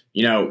that,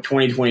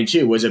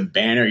 2022 was a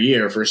banner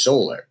year for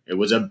solar. It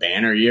was a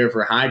banner year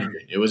for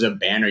hydrogen. It was a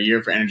banner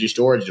year for energy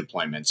storage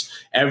deployments.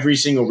 Every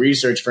single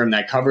research firm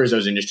that covers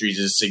those industries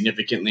is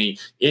significantly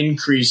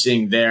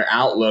increasing their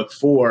outlook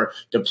for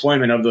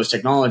deployment of those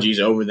technologies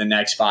over the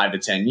next 5 to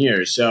 10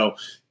 years. So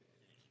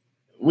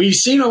we've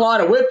seen a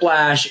lot of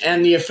whiplash,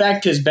 and the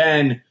effect has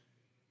been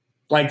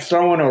like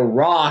throwing a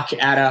rock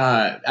at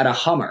a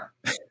Hummer,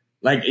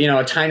 like,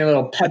 a tiny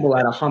little pebble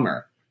at a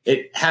Hummer.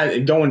 It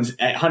had going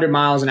at 100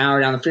 miles an hour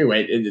down the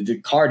freeway.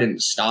 The car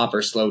didn't stop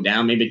or slow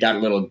down. Maybe it got a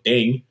little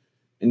ding,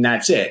 and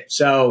that's it.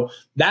 So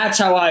that's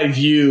how I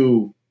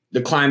view the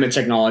climate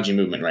technology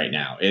movement right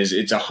now.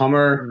 It's a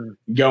Hummer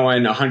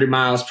going 100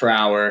 miles per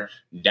hour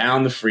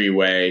down the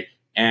freeway,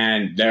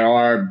 and there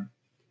are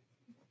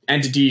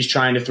entities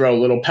trying to throw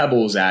little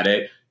pebbles at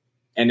it,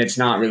 and it's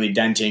not really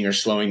denting or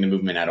slowing the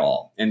movement at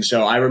all. And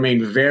so I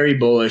remain very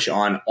bullish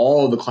on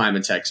all of the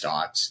climate tech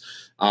stocks,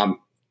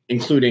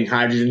 including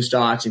hydrogen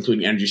stocks,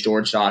 including energy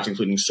storage stocks,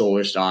 including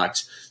solar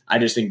stocks. I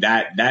just think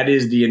that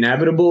is the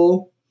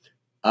inevitable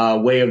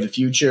way of the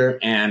future,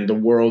 and the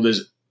world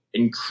is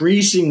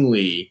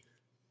increasingly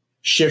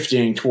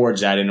shifting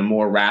towards that in a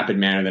more rapid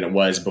manner than it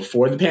was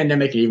before the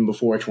pandemic, and even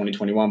before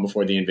 2021,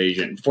 before the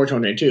invasion, before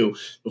 2022,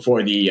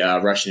 before the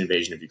Russian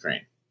invasion of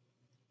Ukraine.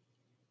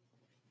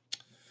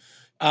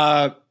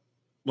 Well,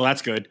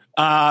 that's good.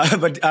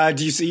 But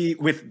do you see,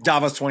 with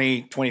Davos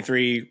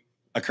 2023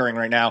 occurring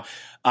right now,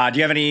 do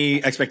you have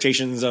any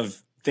expectations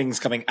of things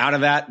coming out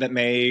of that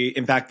may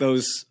impact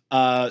those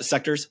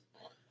sectors?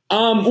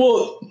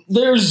 Well,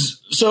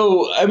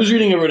 so I was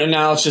reading an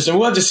analysis, and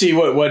we'll have to see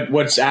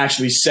what's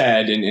actually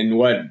said and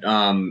what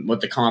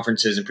the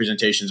conferences and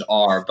presentations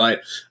are.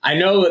 But I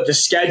know that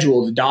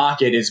the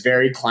docket is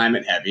very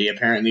climate heavy.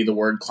 Apparently the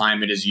word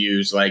climate is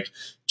used like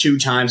 2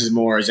 times as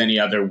more as any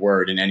other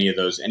word in any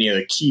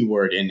other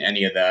keyword in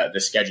any of the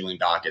scheduling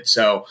dockets.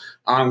 So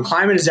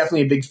climate is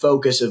definitely a big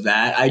focus of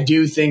that. I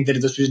do think that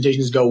if those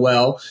presentations go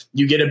well,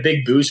 you get a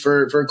big boost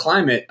for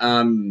climate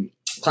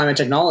climate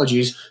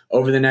technologies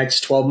over the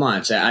next 12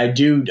 months. I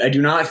do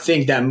not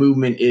think that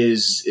movement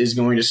is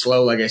going to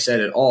slow, like I said,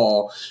 at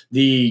all.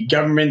 The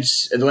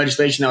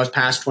legislation that was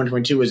passed in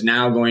 2022 is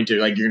now going to,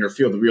 like, you're going to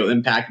feel the real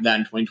impact of that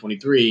in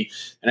 2023.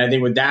 And I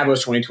think with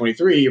Davos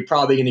 2023, you're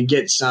probably going to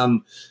get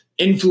some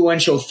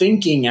influential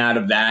thinking out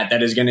of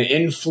that is going to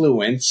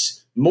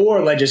influence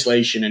more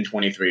legislation in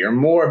 23 or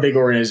more big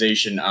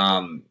organization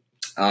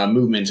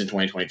movements in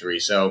 2023.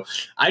 So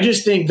I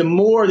just think the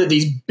more that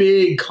these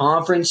big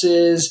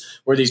conferences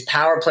where these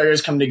power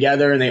players come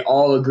together and they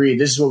all agree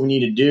this is what we need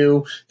to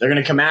do, they're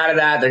going to come out of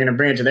that. They're going to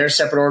bring it to their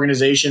separate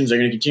organizations. They're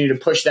going to continue to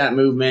push that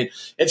movement.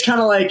 It's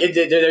kind of like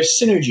there's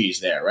synergies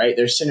there, right?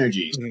 There's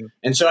synergies. Mm-hmm.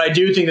 And so I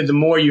do think that the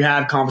more you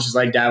have conferences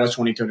like Davos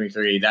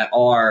 2023 that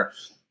are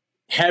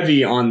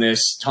heavy on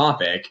this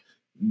topic,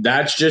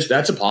 that's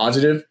a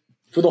positive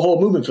for the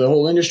whole movement, for the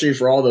whole industry,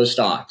 for all those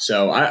stocks.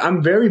 So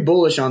I'm very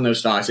bullish on those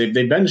stocks. They've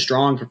been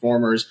strong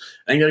performers.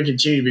 I think they're going to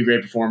continue to be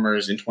great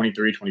performers in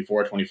 23,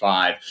 24,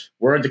 25.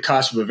 We're at the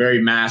cusp of a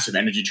very massive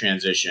energy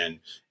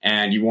transition,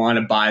 and you want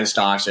to buy the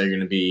stocks that are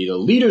going to be the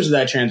leaders of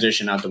that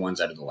transition, not the ones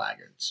that are the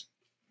laggards.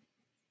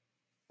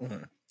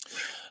 Mm-hmm.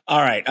 All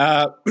right.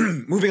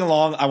 Moving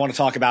along, I want to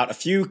talk about a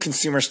few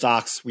consumer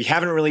stocks. We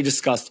haven't really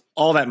discussed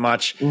all that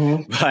much,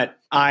 but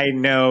I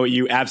know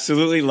you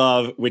absolutely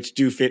love, which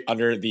do fit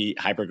under the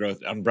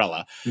hypergrowth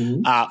umbrella.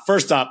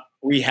 First up,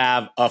 we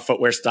have a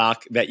footwear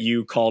stock that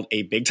you called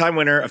a big time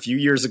winner a few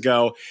years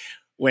ago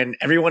when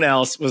everyone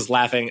else was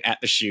laughing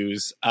at the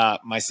shoes,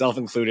 myself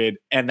included,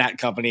 and that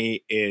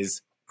company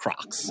is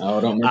Crocs.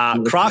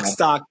 Crocs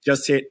stock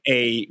just hit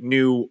a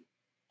new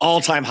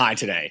all-time high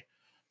today.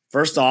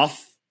 First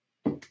off,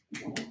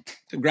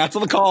 congrats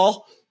on the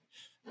call,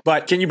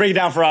 but can you break it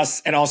down for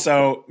us and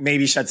also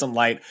maybe shed some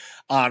light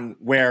on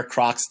where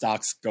Crocs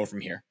stocks go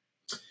from here?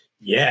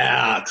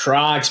 Yeah,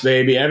 Crocs,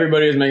 baby.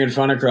 Everybody was making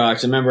fun of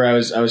Crocs. I remember I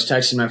was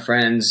texting my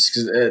friends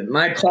because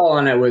my call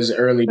on it was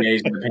early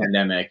days of the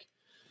pandemic.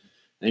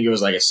 I think it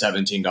was like a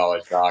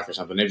 $17 stock or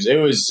something.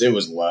 It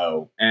was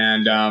low,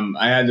 and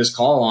I had this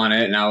call on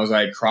it, and I was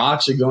like,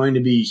 Crocs are going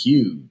to be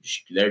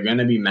huge. They're going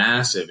to be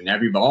massive,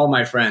 and all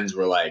my friends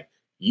were like,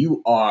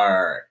 You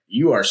are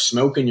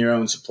smoking your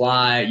own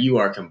supply. You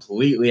are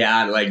completely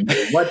out. Like,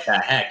 what the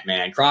heck,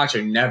 man? Crocs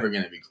are never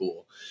going to be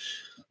cool.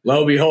 Lo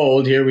and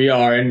behold, here we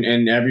are,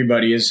 and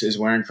everybody is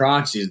wearing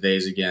Crocs these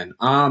days again.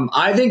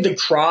 I think the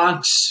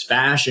Crocs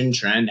fashion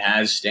trend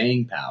has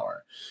staying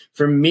power.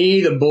 For me,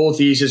 the bull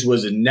thesis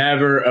was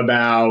never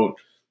about,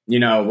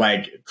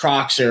 like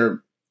Crocs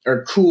are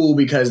cool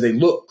because they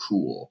look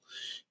cool.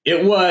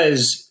 It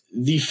was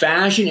the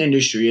fashion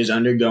industry is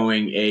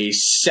undergoing a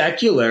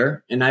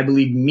secular and I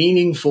believe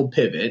meaningful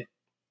pivot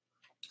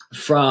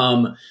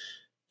from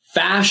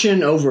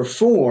fashion over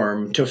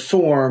form to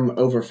form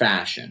over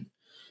fashion.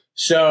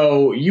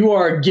 So you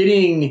are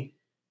getting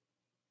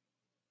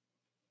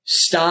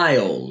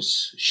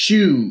styles,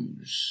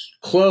 shoes,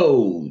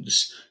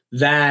 clothes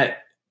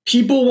that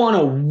people want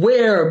to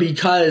wear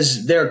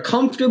because they're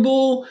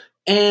comfortable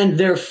and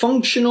they're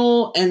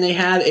functional and they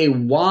have a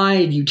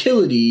wide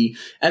utility,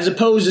 as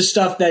opposed to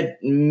stuff that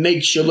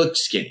makes you look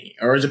skinny,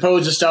 or as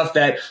opposed to stuff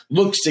that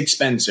looks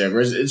expensive,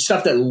 or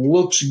stuff that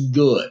looks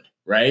good,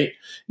 right?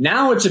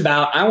 Now it's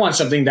about, I want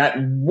something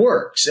that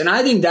works. And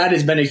I think that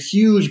has been a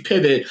huge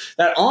pivot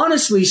that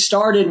honestly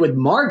started with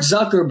Mark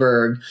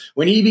Zuckerberg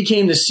when he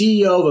became the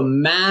CEO of a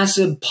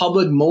massive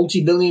public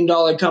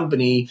multi-billion-dollar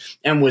company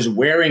and was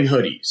wearing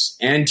hoodies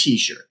and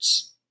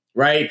t-shirts.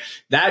 Right?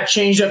 That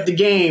changed up the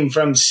game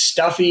from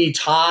stuffy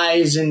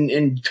ties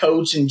and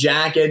coats and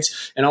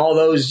jackets and all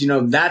those,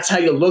 that's how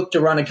you look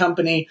to run a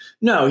company.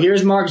 No,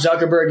 here's Mark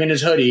Zuckerberg in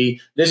his hoodie.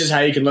 This is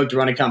how you can look to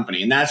run a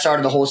company. And that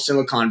started the whole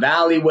Silicon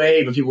Valley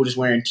wave of people just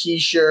wearing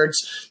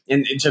t-shirts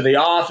into the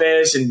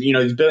office, and,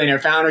 these billionaire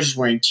founders just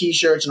wearing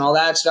t-shirts and all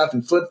that stuff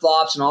and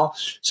flip-flops and all.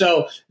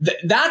 So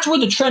that's where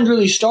the trend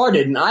really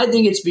started. And I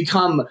think it's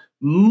become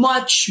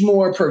much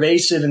more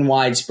pervasive and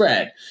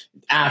widespread.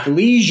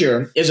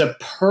 Athleisure is a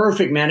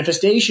perfect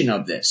manifestation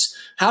of this.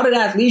 How did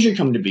athleisure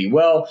come to be?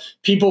 Well,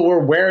 people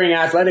were wearing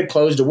athletic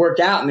clothes to work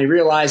out, and they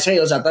realized, hey,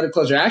 those athletic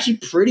clothes are actually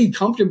pretty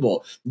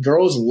comfortable.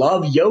 Girls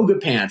love yoga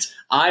pants.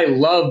 I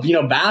love,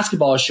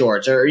 basketball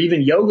shorts or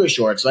even yoga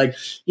shorts. Like,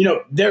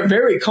 they're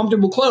very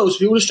comfortable clothes.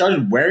 People just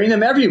started wearing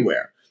them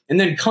everywhere. And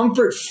then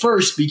comfort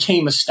first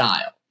became a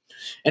style.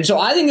 And so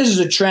I think this is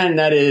a trend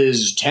that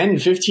is 10,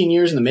 15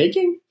 years in the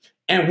making.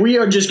 And we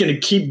are just going to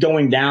keep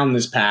going down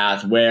this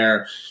path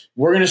where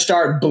we're going to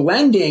start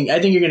blending. I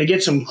think you're going to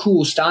get some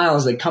cool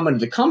styles that come into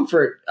the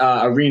comfort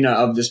arena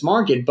of this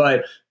market,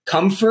 but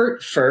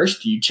comfort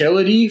first,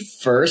 utility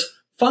first,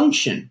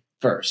 function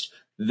first.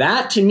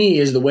 That to me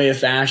is the way of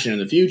fashion in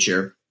the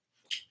future.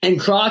 And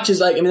Crocs is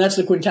that's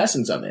the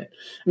quintessence of it.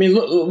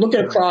 Look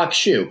at a Crocs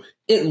shoe.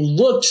 It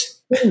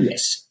looks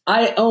hideous.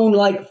 I own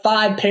like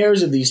 5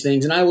 pairs of these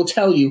things, and I will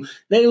tell you,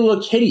 they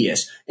look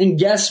hideous. And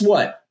guess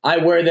what? I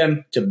wear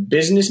them to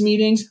business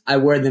meetings. I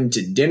wear them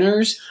to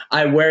dinners.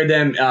 I wear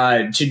them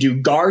to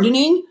do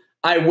gardening.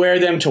 I wear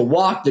them to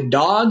walk the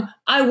dog.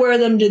 I wear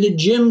them to the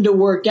gym to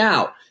work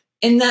out.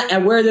 And I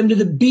wear them to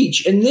the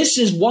beach. And this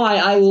is why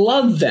I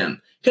love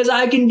them, because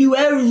I can do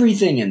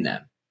everything in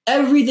them.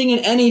 Everything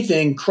and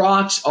anything.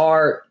 Crocs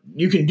are,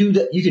 you can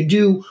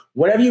do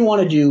whatever you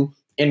want to do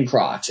in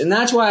Crocs. And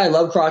that's why I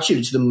love Crocs shoes.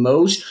 It's the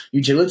most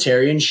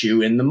utilitarian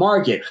shoe in the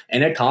market.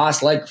 And it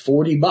costs like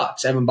 $40.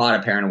 I haven't bought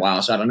a pair in a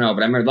while, so I don't know.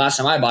 But I remember last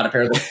time I bought a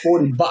pair, it was like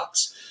 $40.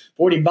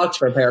 $40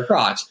 for a pair of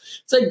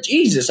Crocs. It's like,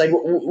 Jesus, like,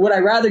 would I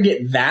rather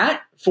get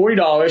that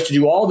 $40 to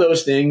do all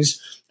those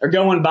things, or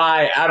go and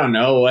buy, I don't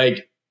know,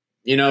 like,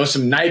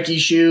 some Nike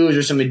shoes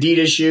or some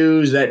Adidas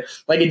shoes that,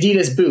 like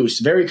Adidas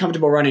Boost, very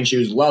comfortable running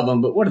shoes, love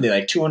them. But what are they,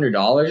 like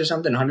 $200 or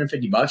something,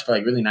 $150 for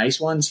like really nice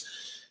ones?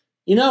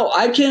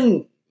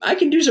 I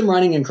can do some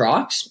running in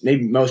Crocs.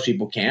 Maybe most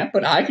people can't,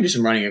 but I can do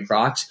some running in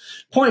Crocs.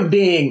 Point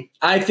being,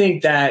 I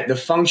think that the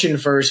function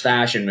first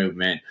fashion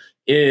movement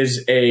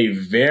is a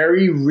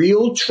very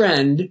real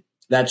trend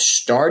that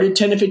started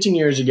 10 to 15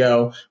 years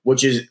ago,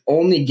 which is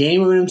only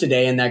gaining momentum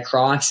today, and that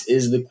Crocs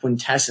is the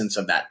quintessence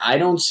of that. I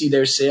don't see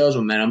their sales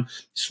momentum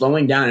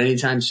slowing down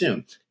anytime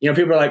soon.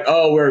 People are like,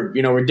 oh,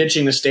 we're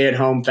ditching the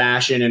stay-at-home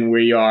fashion and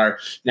we are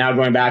now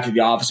going back to the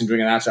office and doing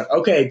that stuff.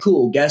 Okay,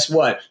 cool. Guess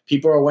what?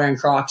 People are wearing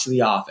Crocs to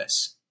the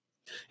office.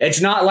 It's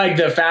not like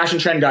the fashion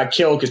trend got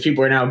killed because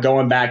people are now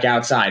going back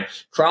outside.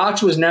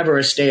 Crocs was never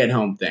a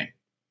stay-at-home thing.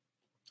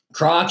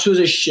 Crocs was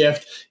a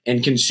shift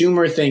in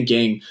consumer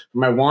thinking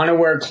from I want to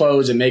wear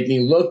clothes that make me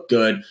look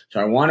good to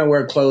I want to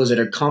wear clothes that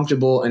are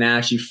comfortable and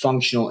actually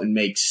functional and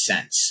make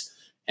sense.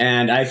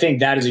 And I think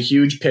that is a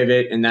huge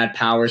pivot, and that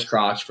powers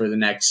Crocs for the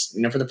next,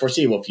 for the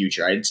foreseeable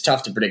future. It's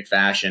tough to predict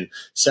fashion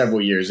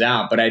several years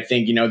out, but I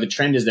think, the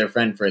trend is their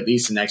friend for at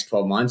least the next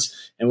 12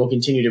 months, and we'll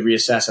continue to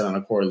reassess it on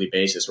a quarterly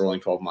basis,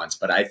 rolling 12 months.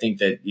 But I think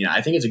that,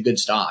 I think it's a good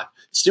stock.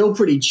 Still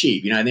pretty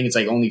cheap. I think it's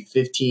like only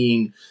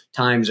 15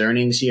 times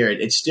earnings here.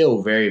 It's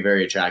still very,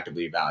 very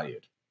attractively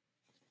valued.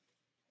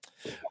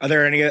 Are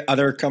there any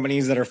other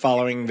companies that are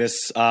following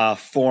this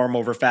form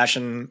over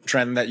fashion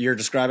trend that you're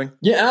describing?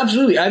 Yeah,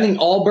 absolutely. I think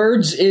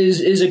Allbirds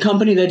is a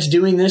company that's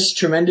doing this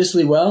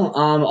tremendously well.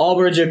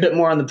 Allbirds are a bit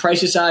more on the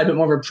pricey side, a bit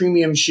more of a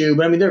premium shoe,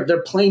 but I mean,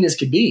 they're plain as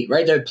could be,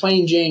 right? They're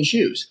plain Jane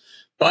shoes.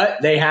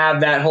 But they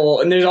have that whole,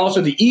 and there's also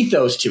the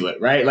ethos to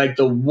it, right? Like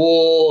the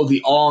wool,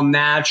 the all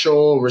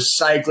natural,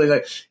 recycling.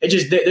 Like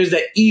there's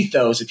that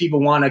ethos that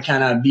people want to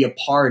kind of be a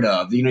part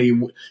of.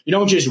 You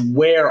don't just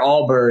wear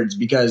Allbirds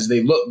because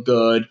they look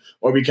good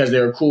or because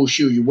they're a cool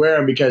shoe. You wear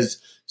them because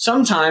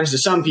sometimes to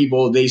some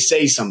people they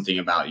say something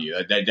about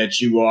you, that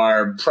you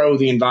are pro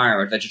the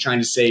environment, that you're trying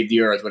to save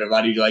the earth, whatever.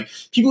 Like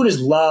people just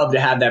love to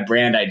have that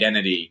brand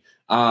identity.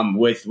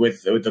 With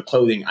the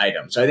clothing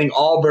item. So I think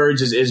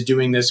Allbirds is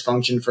doing this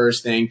function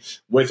first thing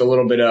with a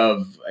little bit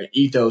of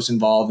ethos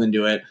involved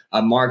into it,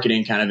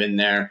 marketing kind of in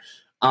there.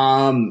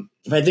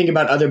 If I think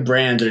about other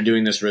brands that are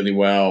doing this really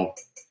well,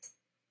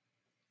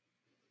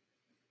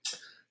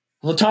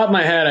 on the top of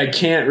my head, I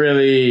can't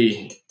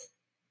really.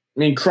 I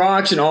mean,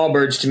 Crocs and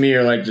Allbirds to me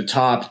are like the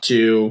top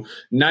two.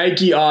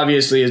 Nike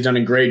obviously has done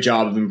a great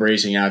job of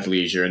embracing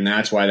athleisure, and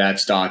that's why that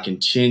stock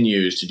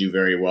continues to do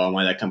very well and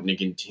why that company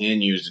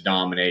continues to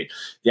dominate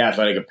the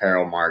athletic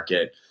apparel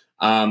market.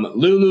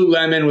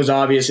 Lululemon was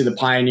obviously the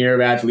pioneer of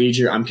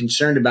athleisure. I'm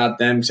concerned about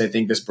them because I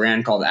think this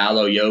brand called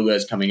Alo Yoga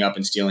is coming up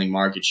and stealing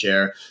market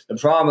share. The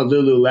problem with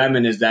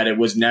Lululemon is that it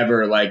was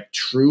never like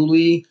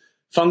truly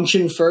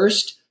function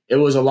first. It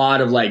was a lot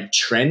of like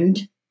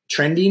trendiness.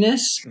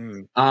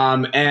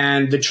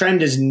 And the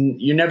trend is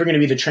you're never going to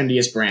be the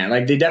trendiest brand.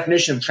 Like the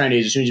definition of trendy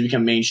is as soon as you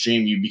become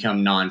mainstream, you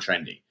become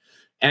non-trendy.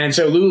 And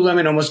so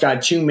Lululemon almost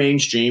got too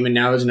mainstream, and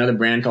now there's another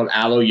brand called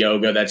Alo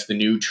Yoga that's the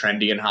new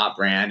trendy and hot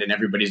brand, and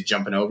everybody's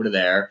jumping over to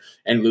there,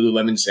 and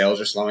Lululemon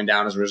sales are slowing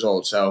down as a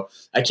result. So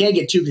I can't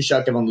get too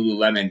constructive on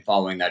Lululemon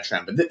following that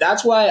trend. But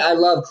that's why I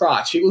love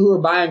Crocs. People who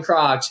are buying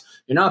Crocs,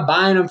 you're not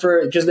buying them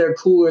because they're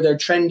cool or they're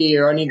trendy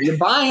or anything. You're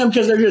buying them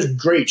because they're just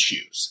great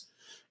shoes.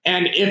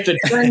 And if the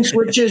trend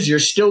switches, you're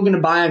still going to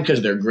buy them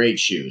because they're great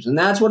shoes. And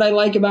that's what I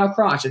like about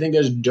Crocs. I think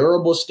there's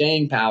durable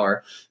staying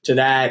power to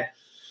that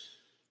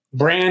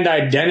brand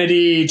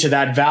identity, to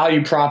that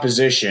value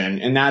proposition,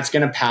 and that's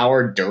going to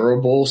power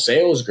durable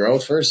sales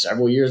growth for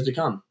several years to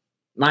come.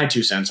 My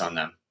 2 cents on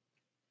them.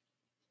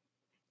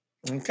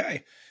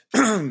 Okay.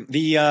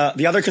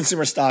 The other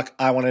consumer stock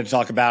I wanted to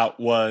talk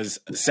about was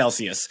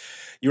Celsius.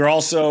 You're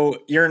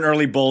an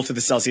early bull to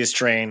the Celsius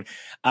train.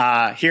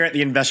 Here at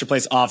the Investor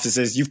Place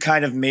offices, you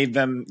have made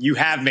them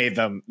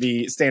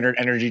the standard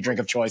energy drink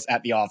of choice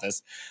at the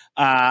office.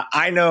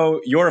 I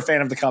know you're a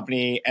fan of the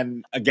company,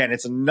 and again,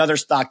 it's another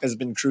stock that's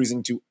been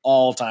cruising to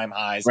all-time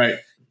highs. Right.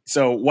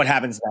 So what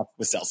happens next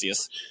with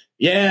Celsius?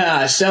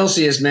 Yeah,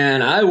 Celsius,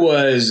 man. I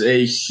was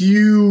a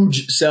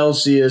huge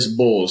Celsius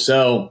bull.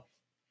 So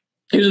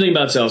here's the thing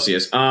about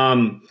Celsius.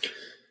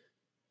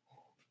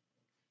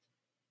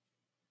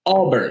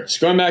 Allbirds,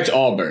 going back to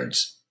Allbirds,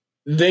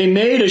 they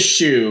made a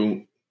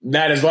shoe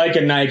that is like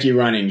a Nike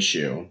running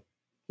shoe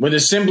with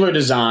a simpler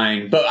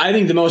design. But I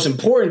think the most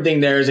important thing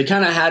there is they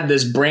kind of had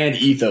this brand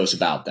ethos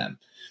about them.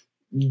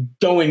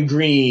 going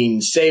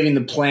green, saving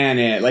the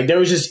planet. Like there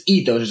was this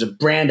ethos, there's a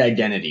brand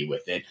identity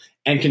with it,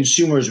 and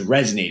consumers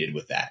resonated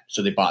with that.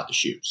 So they bought the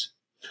shoes.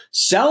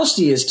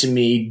 Celsius to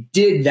me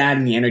did that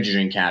in the energy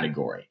drink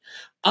category.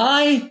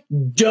 I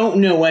don't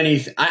know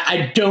anything.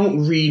 I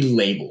don't read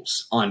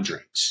labels on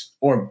drinks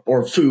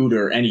or food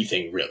or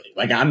anything really.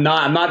 Like I'm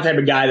not the type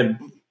of guy that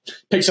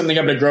picks something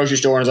up at a grocery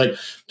store and is like,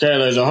 okay,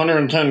 there's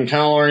 110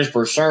 calories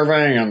per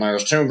serving and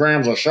there's 2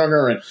 grams of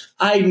sugar. And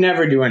I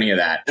never do any of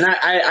that. And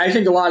I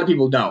think a lot of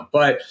people don't.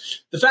 But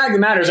the fact of the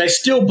matter is I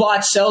still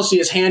bought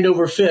Celsius hand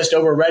over fist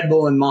over Red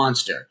Bull and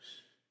Monster.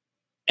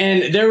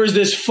 And there was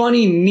this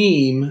funny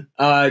meme,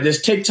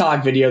 this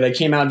TikTok video that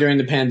came out during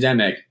the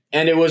pandemic.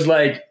 And it was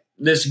like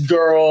this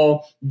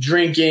girl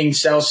drinking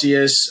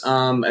Celsius,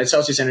 a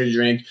Celsius energy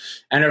drink.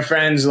 And her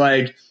friend's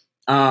like,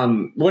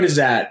 what is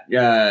that?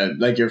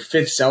 Like your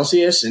 5th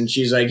Celsius? And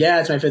she's like,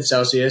 yeah, it's my 5th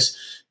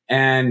Celsius.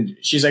 And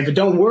she's like, but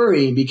don't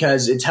worry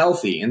because it's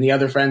healthy. And the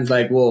other friend's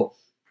like, well,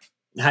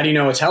 how do you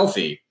know it's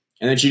healthy?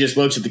 And then she just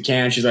looks at the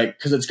can. She's like,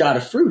 because it's got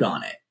a fruit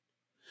on it.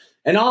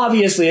 And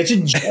obviously it's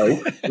a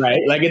joke,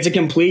 right? Like it's a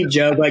complete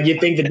joke. Like you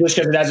think that just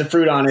because it has a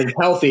fruit on it, it's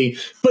healthy,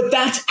 but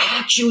that's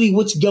actually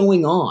what's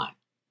going on.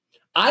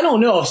 I don't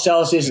know if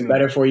Celsius is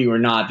better for you or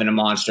not than a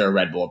Monster or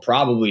Red Bull. It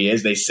probably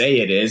is. They say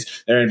it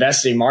is. Their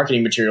investing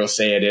marketing materials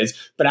say it is,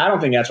 but I don't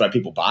think that's why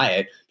people buy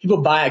it.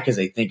 People buy it because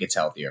they think it's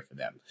healthier for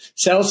them.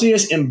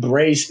 Celsius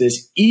embraced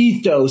this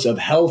ethos of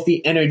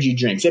healthy energy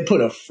drinks. They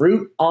put a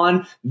fruit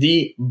on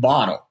the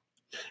bottle.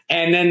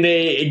 And then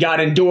they got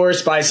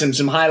endorsed by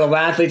some high-level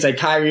athletes like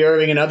Kyrie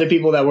Irving and other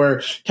people that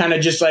were kind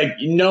of just like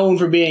known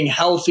for being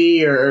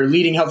healthy or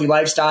leading healthy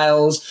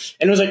lifestyles.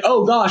 And it was like,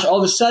 oh gosh, all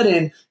of a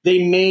sudden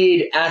they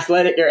made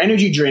athletic or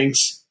energy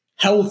drinks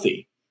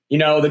healthy. You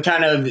know, the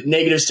kind of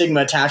negative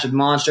stigma attached with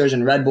Monsters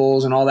and Red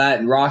Bulls and all that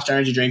and Rockstar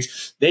energy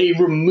drinks. They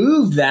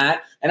removed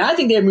that. And I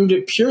think they removed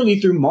it purely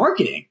through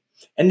marketing.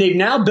 And they've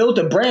now built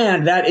a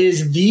brand that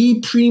is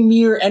the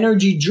premier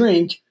energy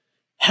drink,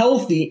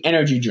 healthy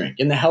energy drink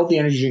in the healthy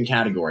energy drink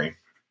category.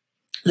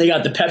 They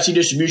got the Pepsi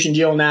distribution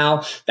deal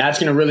now. That's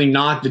going to really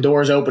knock the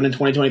doors open in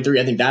 2023.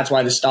 I think that's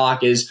why the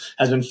stock has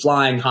been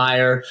flying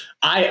higher.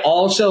 I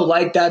also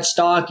like that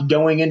stock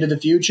going into the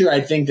future. I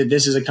think that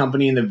this is a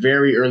company in the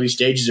very early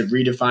stages of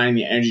redefining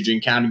the energy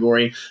drink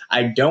category.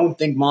 I don't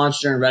think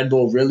Monster and Red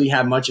Bull really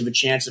have much of a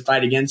chance to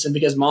fight against them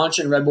because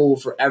Monster and Red Bull will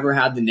forever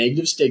have the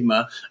negative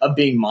stigma of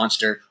being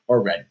Monster or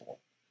Red Bull.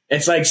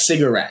 It's like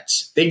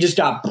cigarettes. They just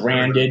got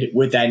branded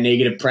with that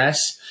negative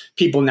press.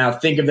 People now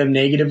think of them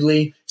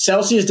negatively.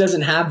 Celsius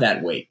doesn't have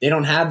that weight. They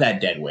don't have that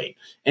dead weight.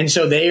 And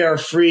so they are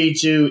free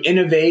to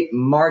innovate,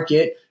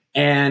 market,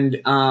 and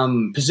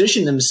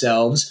position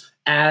themselves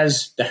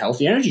as the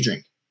healthy energy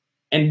drink.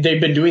 And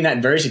they've been doing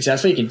that very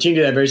successfully, continue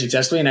to do that very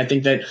successfully. And I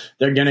think that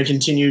they're going to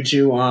continue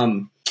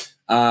to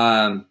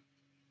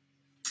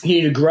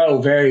need to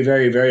grow very,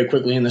 very, very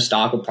quickly, and the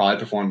stock will probably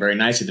perform very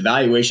nicely. The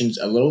valuation's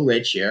a little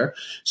rich here,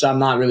 so I'm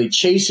not really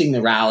chasing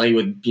the rally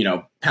with,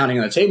 pounding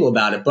on the table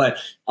about it. But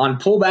on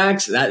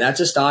pullbacks,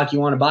 that's a stock you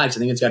want to buy because I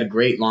think it's got a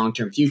great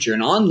long-term future.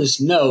 And on this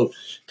note,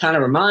 kind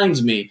of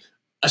reminds me,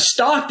 a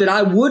stock that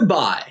I would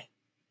buy,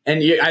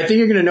 and I think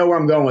you're going to know where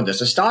I'm going with this,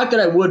 a stock that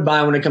I would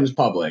buy when it comes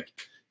public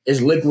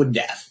is Liquid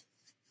Death,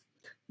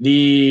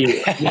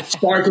 the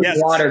sparkling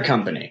water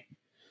company.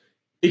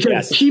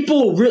 Because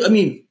people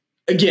really,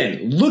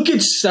 again, look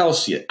at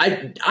Celsius.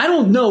 I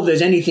don't know if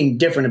there's anything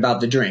different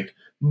about the drink,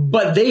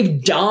 but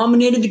they've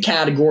dominated the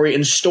category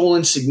and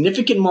stolen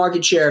significant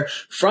market share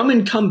from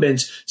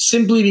incumbents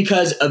simply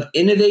because of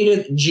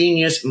innovative,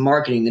 genius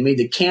marketing. They made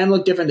the can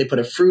look different. They put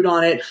a fruit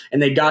on it,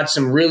 and they got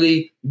some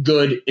really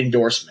good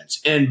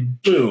endorsements.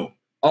 And boom,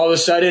 all of a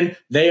sudden,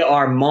 they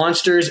are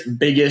Monster's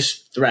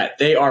biggest threat.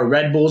 They are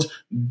Red Bull's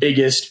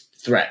biggest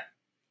threat.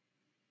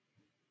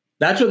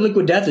 That's what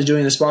Liquid Death is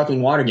doing in the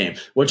sparkling water game,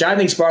 which I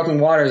think sparkling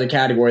water is a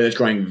category that's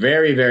growing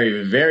very,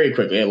 very, very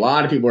quickly. A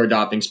lot of people are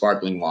adopting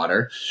sparkling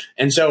water.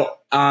 And so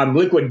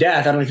Liquid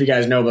Death, I don't know if you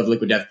guys know about the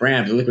Liquid Death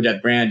brand. The Liquid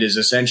Death brand is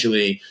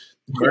essentially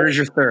murder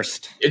your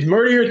thirst. It's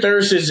murder your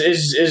thirst is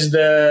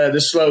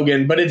the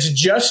slogan, but it's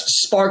just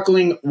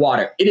sparkling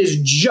water. It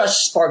is just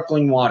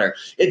sparkling water.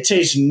 It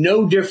tastes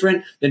no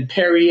different than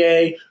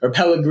Perrier or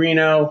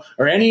Pellegrino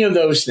or any of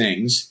those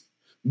things.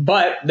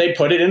 But they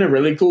put it in a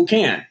really cool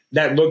can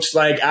that looks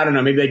like, I don't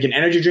know, maybe like an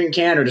energy drink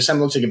can, or to some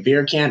it looks like a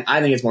beer can. I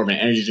think it's more of an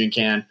energy drink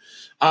can.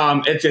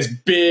 It's this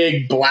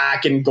big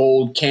black and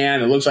gold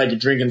can. It looks like you're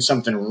drinking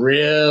something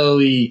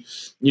really,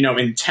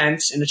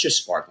 intense, and it's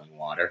just sparkling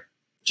water.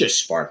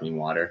 Just sparkling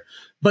water.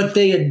 But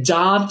they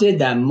adopted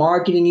that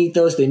marketing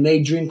ethos. They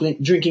made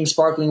drinking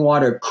sparkling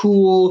water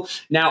cool.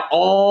 Now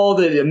all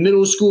the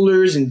middle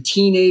schoolers and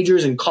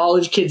teenagers and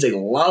college kids, they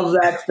love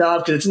that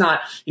stuff because it's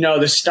not,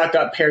 the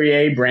stuck-up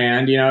Perrier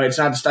brand. It's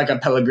not the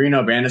stuck-up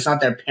Pellegrino brand. It's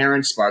not their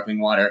parents' sparkling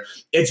water.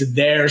 It's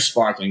their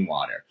sparkling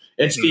water.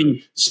 It's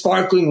the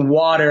sparkling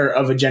water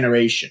of a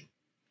generation.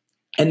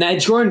 And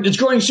it's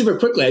growing super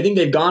quickly. I think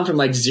they've gone from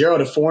like $0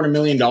 to $400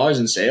 million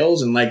in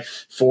sales in like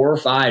 4 or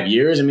 5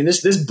 years. I mean,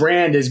 this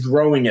brand is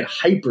growing at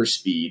hyper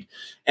speed.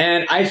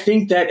 And I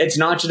think that it's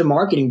not just a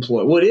marketing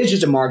ploy. Well, it is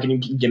just a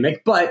marketing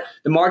gimmick, but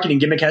the marketing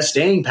gimmick has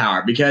staying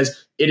power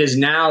because it is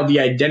now the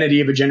identity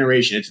of a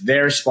generation. It's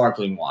their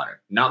sparkling water,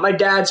 not my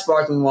dad's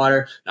sparkling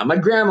water, not my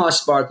grandma's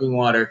sparkling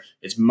water.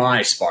 It's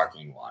my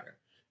sparkling water.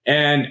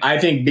 And I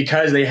think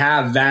because they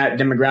have that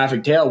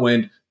demographic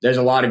tailwind, there's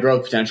a lot of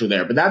growth potential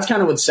there. But that's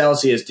kind of what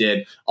Celsius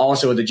did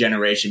also with the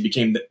generation,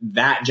 became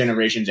that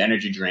generation's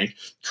energy drink.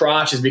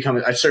 Crocs has become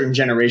a certain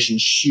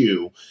generation's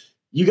shoe.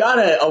 You got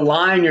to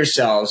align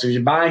yourselves. If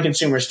you're buying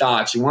consumer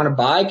stocks, you want to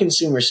buy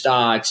consumer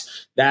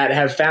stocks that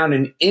have found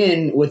an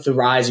in with the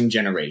rising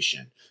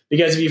generation.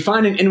 Because if you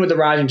find an in with the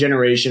rising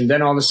generation,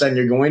 then all of a sudden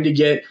you're going to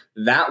get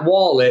that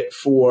wallet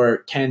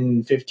for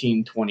 10,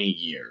 15, 20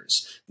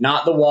 years.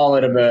 Not the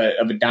wallet of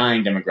a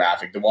dying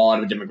demographic, the wallet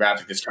of a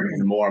demographic that's turning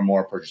into more and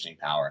more purchasing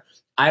power.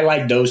 I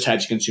like those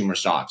types of consumer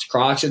stocks.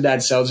 Crocs did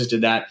that, Celsius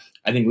did that.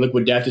 I think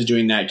Liquid Death is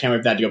doing that. Can't wait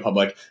for that to go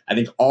public. I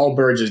think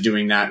Allbirds is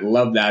doing that.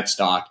 Love that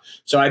stock.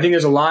 So I think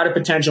there's a lot of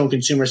potential in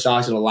consumer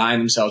stocks that align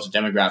themselves with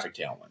demographic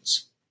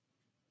tailwinds.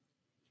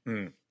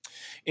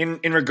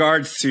 In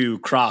regards to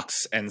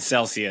Crocs and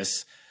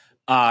Celsius,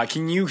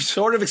 can you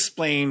sort of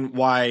explain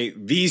why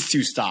these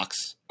two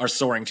stocks are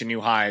soaring to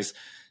new highs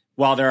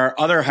while there are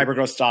other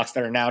hypergrowth stocks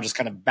that are now just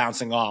kind of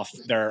bouncing off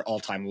their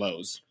all-time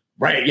lows?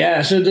 Right.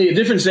 Yeah. So the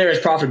difference there is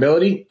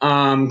profitability.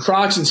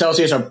 Crocs and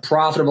Celsius are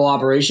profitable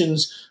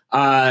operations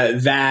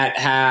that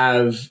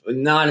have,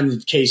 not in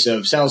the case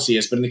of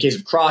Celsius, but in the case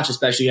of Crocs,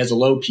 especially, has a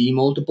low P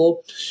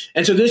multiple.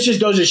 And so this just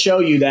goes to show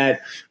you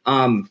that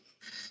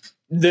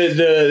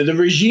the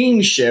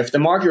regime shift, the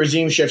market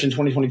regime shift in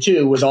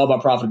 2022 was all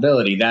about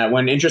profitability. That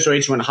when interest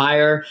rates went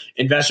higher,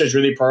 investors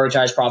really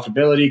prioritized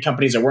profitability.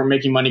 Companies that weren't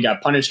making money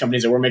got punished.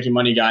 Companies that were making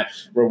money got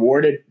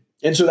rewarded.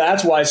 And so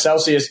that's why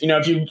Celsius,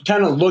 if you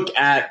kind of look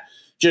at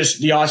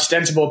just the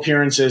ostensible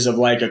appearances of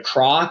like a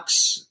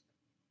Crocs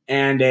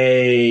and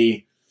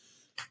a,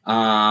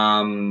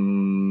 I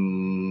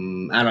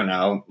don't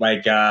know,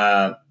 like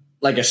a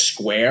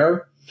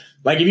Square.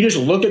 Like if you just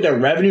look at their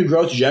revenue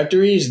growth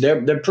trajectories,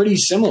 they're pretty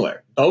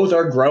similar. Both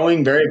are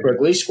growing very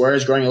quickly. Square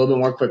is growing a little bit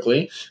more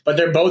quickly, but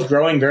they're both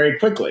growing very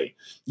quickly.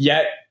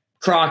 Yet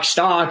Croc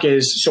stock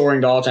is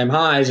soaring to all-time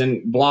highs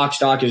and Block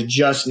stock is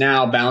just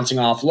now bouncing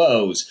off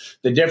lows.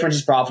 The difference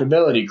is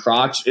profitability.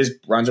 Crocs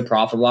runs a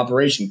profitable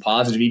operation,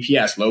 positive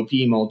EPS, low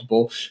P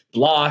multiple.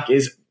 Block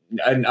is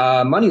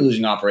a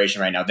money-losing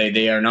operation right now.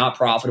 They are not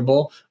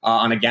profitable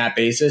on a GAAP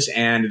basis,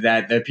 and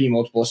that the P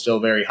multiple is still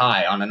very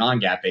high on a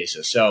non-GAAP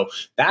basis. So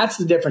that's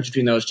the difference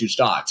between those two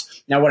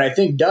stocks. Now, what I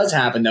think does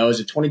happen, though, is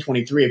in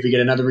 2023, if we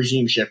get another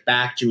regime shift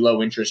back to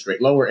lower interest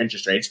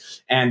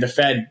rates, and the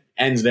Fed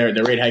ends their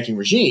rate hiking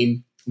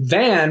regime,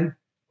 then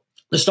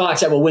the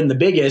stocks that will win the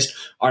biggest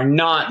are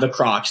not the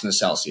Crocs and the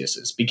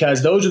Celsiuses,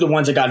 because those are the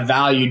ones that got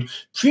valued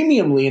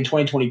premiumly in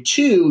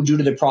 2022 due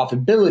to their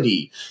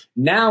profitability.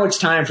 Now it's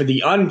time for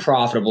the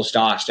unprofitable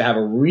stocks to have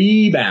a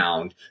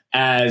rebound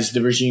as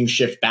the regime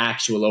shift back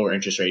to a lower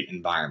interest rate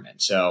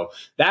environment. So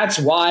that's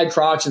why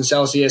Crocs and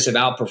Celsius have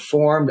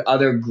outperformed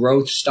other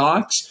growth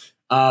stocks.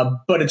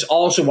 But it's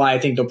also why I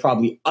think they'll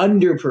probably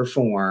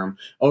underperform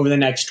over the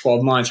next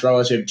 12 months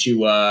relative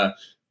to a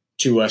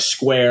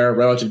Square,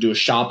 relative to a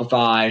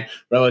Shopify,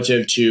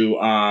 relative to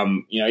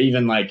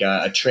even like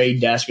a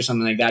Trade Desk or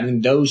something like that. I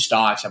think those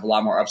stocks have a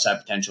lot more upside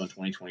potential in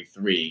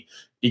 2023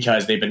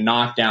 because they've been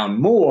knocked down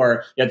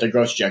more, yet their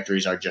growth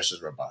trajectories are just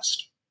as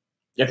robust,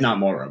 if not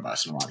more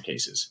robust in a lot of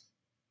cases.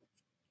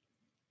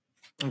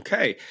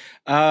 Okay.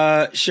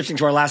 Shifting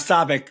to our last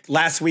topic.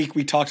 Last week,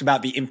 we talked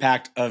about the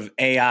impact of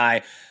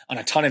AI on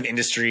a ton of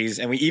industries,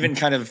 and we even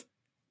kind of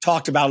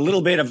talked about a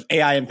little bit of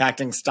AI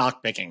impacting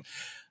stock picking.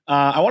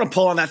 I want to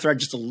pull on that thread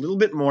just a little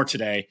bit more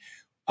today.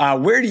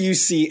 Where do you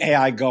see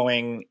AI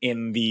going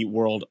in the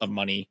world of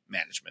money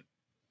management?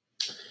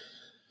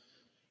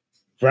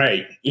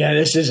 Right. Yeah,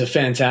 this is a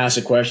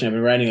fantastic question. I've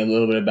been writing a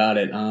little bit about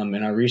it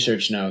in our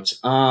research notes.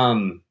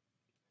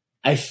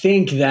 I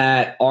think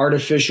that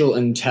artificial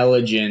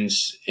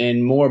intelligence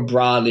and more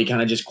broadly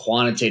kind of just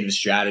quantitative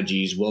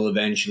strategies will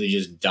eventually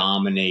just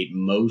dominate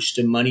most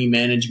of money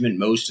management,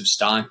 most of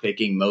stock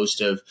picking,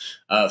 most of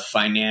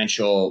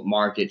financial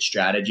market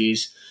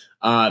strategies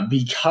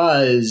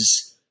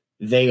because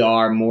they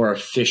are more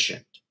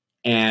efficient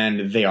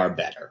and they are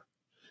better.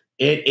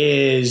 It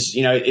is,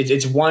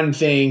 it's one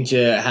thing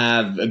to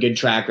have a good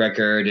track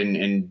record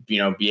and be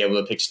able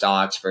to pick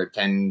stocks for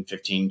 10,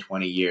 15,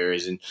 20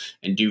 years and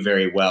do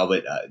very well.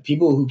 But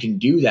people who can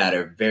do that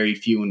are very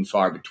few and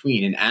far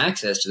between. And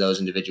access to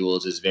those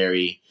individuals is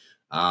very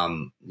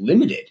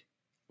limited,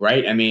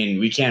 right? I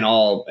mean, we can't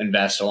all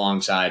invest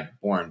alongside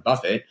Warren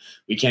Buffett.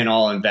 We can't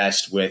all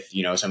invest with,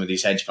 some of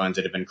these hedge funds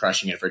that have been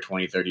crushing it for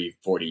 20, 30,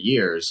 40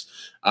 years.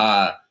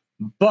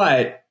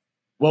 But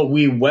what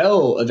we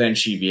will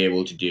eventually be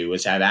able to do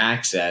is have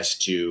access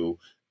to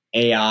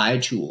AI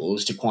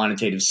tools, to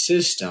quantitative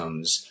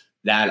systems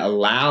that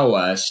allow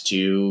us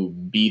to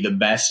be the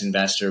best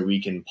investor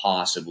we can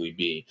possibly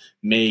be.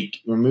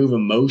 Remove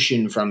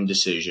emotion from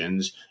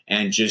decisions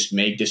and just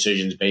make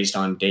decisions based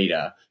on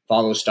data.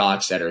 Follow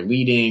stocks that are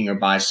leading or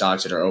buy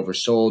stocks that are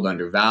oversold,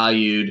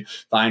 undervalued,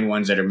 find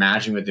ones that are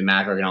matching with the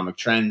macroeconomic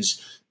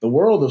trends. The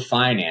world of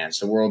finance,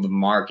 the world of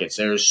markets,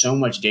 there is so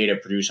much data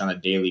produced on a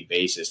daily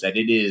basis that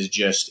it is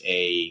just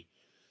a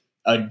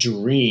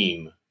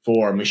dream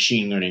for a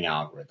machine learning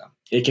algorithm.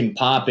 It can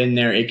pop in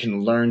there. It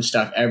can learn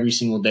stuff every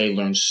single day,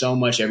 learn so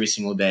much every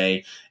single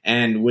day.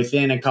 And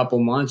within a couple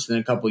months, then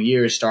a couple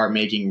years, start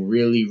making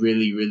really,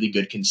 really, really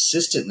good,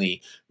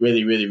 consistently,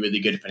 really, really, really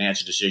good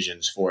financial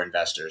decisions for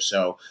investors.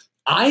 So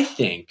I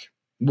think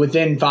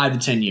within 5 to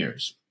 10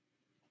 years,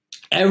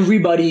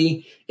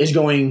 everybody is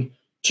going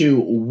to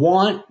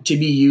want to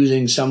be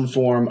using some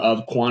form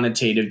of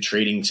quantitative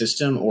trading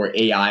system or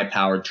AI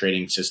powered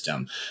trading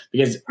system.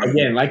 Because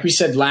again, like we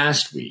said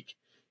last week,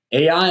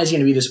 AI is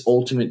going to be this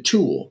ultimate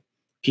tool.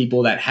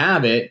 People that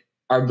have it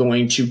are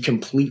going to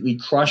completely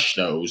crush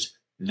those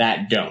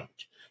that don't.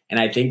 And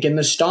I think in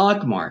the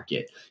stock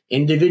market,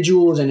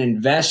 individuals and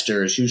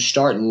investors who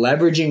start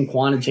leveraging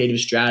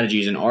quantitative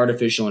strategies and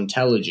artificial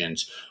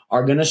intelligence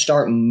are going to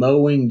start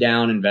mowing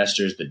down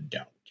investors that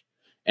don't.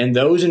 And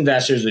those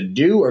investors that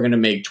do are going to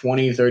make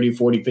 20, 30,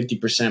 40,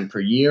 50% per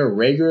year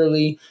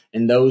regularly.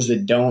 And those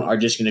that don't are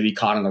just going to be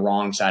caught on the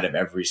wrong side of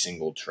every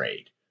single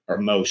trade or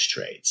most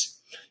trades.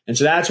 And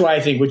so that's why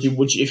I think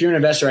if you're an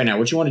investor right now,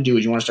 what you want to do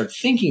is you want to start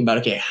thinking about,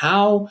 okay,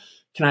 how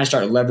can I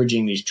start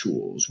leveraging these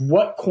tools?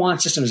 What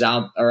quant systems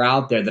are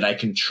out there that I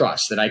can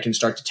trust, that I can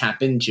start to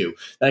tap into,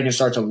 that I can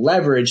start to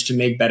leverage to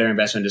make better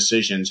investment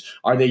decisions?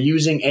 Are they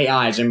using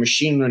AI? Is there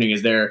machine learning?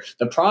 Is there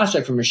the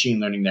prospect for machine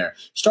learning there?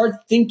 Start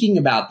thinking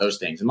about those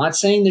things. I'm not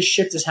saying this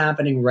shift is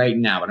happening right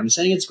now, but I'm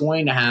saying it's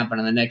going to happen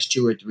in the next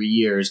 2 or 3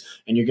 years.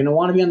 And you're going to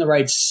want to be on the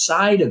right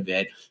side of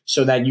it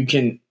so that you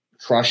can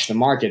crush the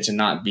markets and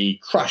not be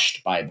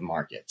crushed by the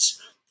markets.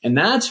 And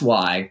that's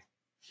why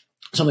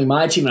something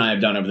my team and I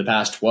have done over the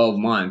past 12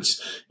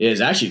 months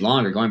is actually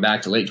longer, going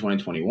back to late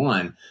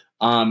 2021,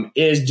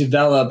 is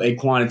develop a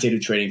quantitative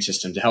trading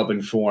system to help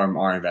inform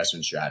our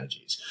investment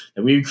strategies.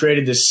 And we've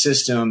created this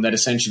system that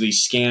essentially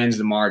scans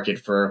the market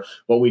for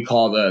what we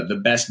call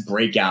the best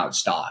breakout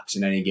stocks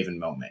in any given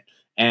moment.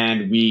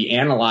 And we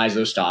analyze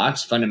those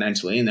stocks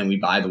fundamentally, and then we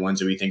buy the ones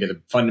that we think are the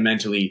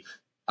fundamentally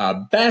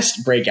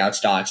best breakout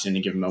stocks in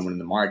any given moment in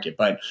the market.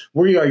 But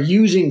we are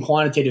using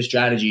quantitative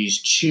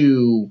strategies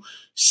to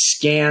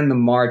scan the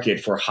market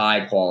for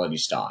high quality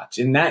stocks.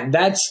 And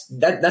that's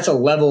a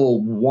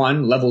level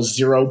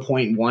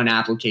 0.1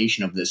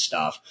 application of this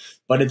stuff,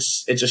 but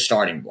it's a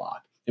starting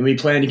block. And we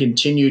plan to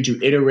continue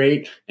to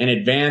iterate and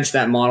advance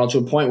that model to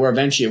a point where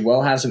eventually it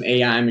will have some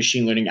AI and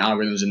machine learning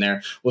algorithms in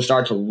there. We'll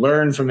start to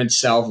learn from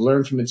itself,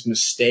 learn from its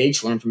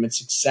mistakes, learn from its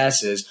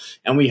successes.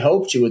 And we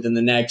hope to, within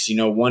the next,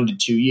 1 to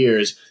 2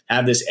 years,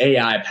 have this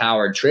AI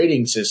powered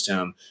trading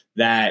system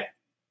that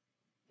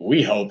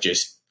we hope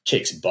just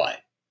kicks butt,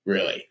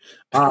 really.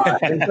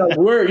 And so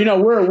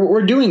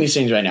we're doing these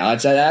things right now.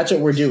 That's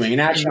what we're doing.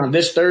 And actually on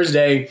this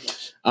Thursday,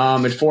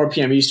 at 4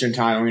 p.m. Eastern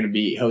time, I'm going to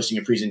be hosting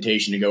a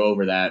presentation to go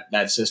over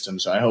that system.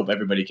 So I hope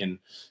everybody can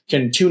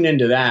tune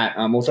into that.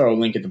 We'll throw a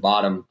link at the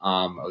bottom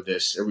of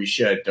this, or we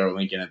should throw a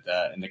link in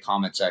the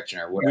comment section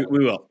or whatever.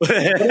 We will.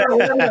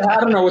 I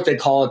don't know what they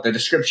call it. The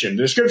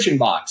description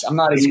box. I'm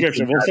not a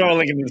description.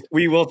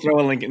 We will throw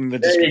a link in the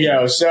description. There you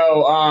go.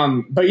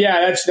 So, but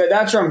yeah,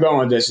 that's where I'm going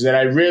with this. Is that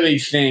I really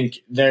think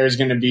there's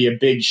going to be a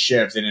big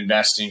shift in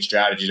investing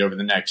strategies over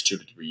the next 2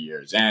 to 3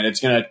 years, and it's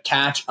going to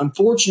catch,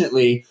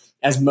 unfortunately,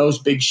 as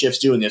most big shifts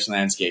do in this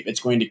landscape, it's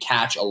going to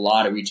catch a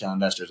lot of retail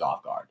investors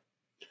off guard.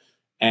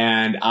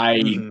 And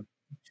I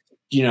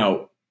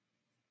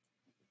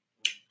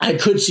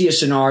could see a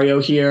scenario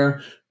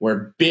here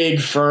where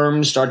big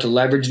firms start to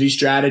leverage these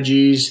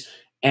strategies,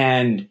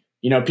 and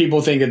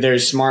people think that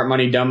there's smart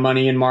money, dumb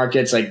money in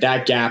markets. Like,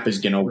 that gap is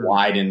going to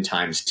widen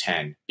times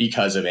 10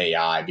 because of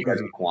AI,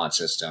 because of quant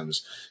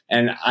systems.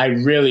 And I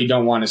really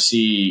don't want to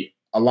see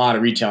a lot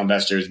of retail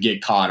investors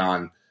get caught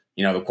on,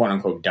 the quote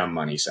unquote dumb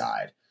money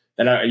side.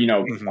 That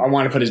I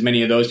want to put as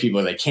many of those people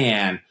as I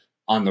can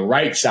on the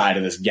right side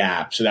of this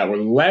gap, so that we're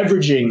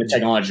leveraging the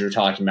technology we're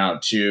talking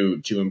about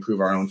to improve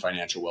our own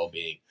financial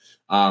well-being.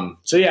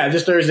 So yeah,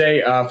 this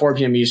Thursday, 4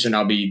 p.m. Eastern,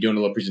 I'll be doing a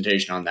little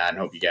presentation on that, and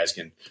hope you guys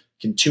can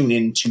tune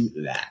into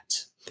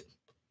that.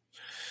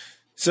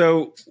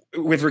 So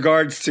with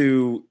regards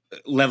to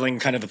leveling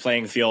kind of the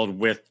playing field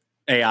with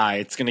AI,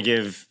 it's going to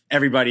give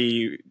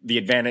everybody the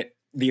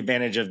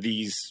advantage of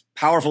these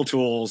powerful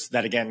tools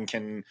that, again,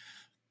 can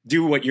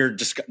do what you're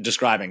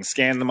describing,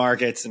 scan the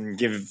markets and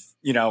give,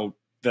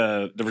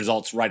 the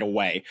results right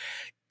away.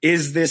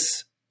 Is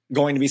this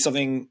going to be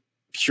something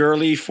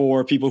purely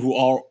for people who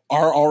are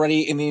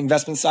already in the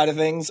investment side of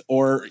things,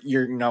 or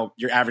your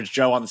average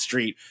Joe on the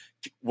street?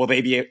 Will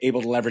they be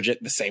able to leverage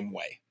it the same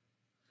way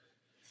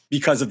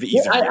because of the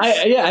ease of use?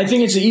 I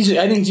think it's easy.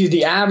 I think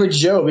the average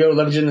Joe will be able to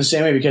leverage it in the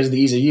same way because of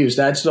the ease of use.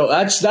 That's where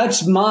I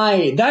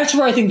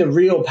think the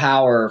real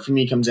power for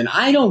me comes in.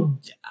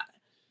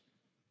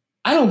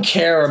 I don't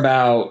care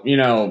about,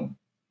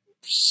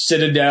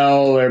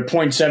 Citadel or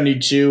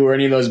Point72 or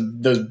any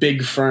of those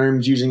big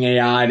firms using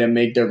AI to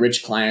make their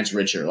rich clients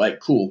richer. Like,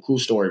 cool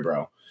story,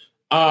 bro.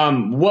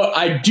 What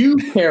I do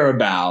care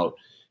about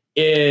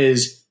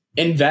is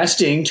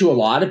investing to a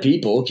lot of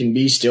people can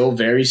be still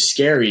very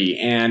scary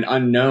and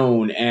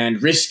unknown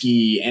and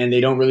risky, and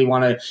they don't really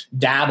want to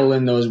dabble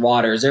in those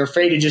waters. They're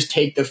afraid to just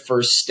take the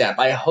first step.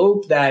 I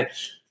hope that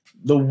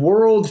the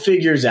world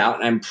figures out,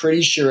 and I'm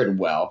pretty sure it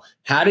will,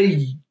 how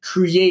to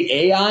create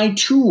AI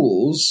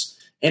tools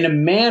in a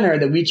manner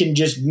that we can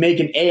just make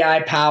an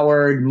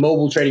AI-powered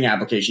mobile trading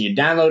application. You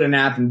download an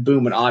app and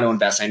boom, it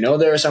auto-invests. I know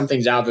there are some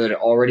things out there that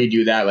already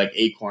do that, like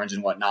Acorns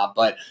and whatnot,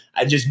 but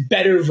just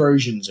better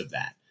versions of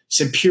that,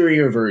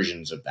 superior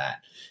versions of that,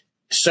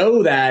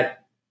 so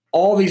that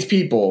all these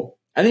people,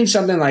 I think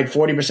something like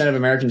 40% of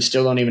Americans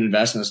still don't even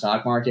invest in the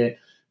stock market.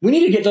 We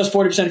need to get those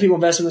 40% of people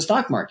invest in the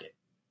stock market.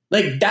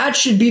 Like, that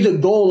should be the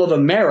goal of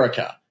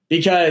America,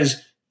 because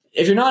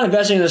if you're not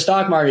investing in the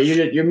stock market,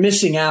 you're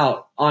missing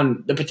out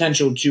on the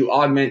potential to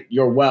augment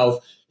your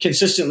wealth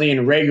consistently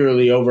and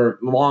regularly over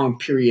long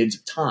periods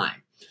of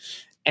time.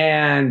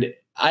 And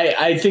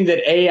I think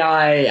that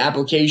AI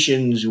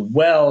applications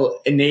will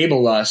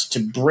enable us to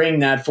bring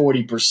that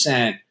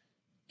 40%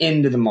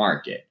 into the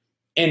market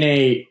in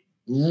a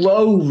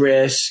low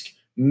risk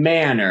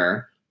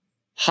manner,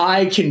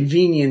 high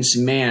convenience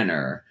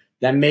manner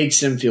that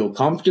makes them feel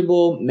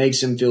comfortable,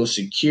 makes them feel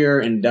secure,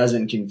 and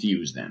doesn't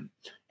confuse them.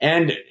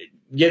 And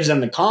gives them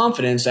the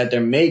confidence that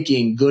they're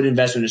making good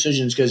investment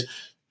decisions, because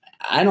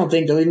I don't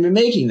think they'll even be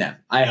making them.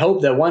 I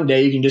hope that one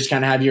day you can just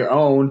kind of have your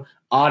own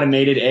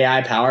automated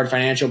AI-powered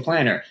financial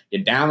planner.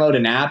 You download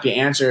an app, you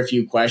answer a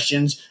few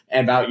questions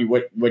about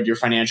what your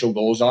financial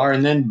goals are,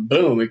 and then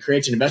boom, it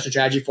creates an investment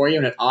strategy for you,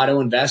 and it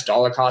auto-invests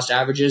dollar cost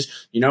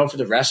averages, for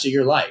the rest of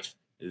your life.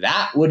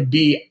 That would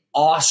be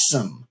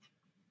awesome.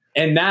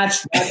 And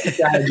that's the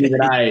strategy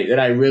that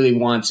I really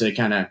want to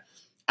kind of,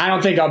 I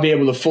don't think I'll be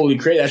able to fully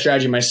create that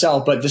strategy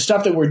myself, but the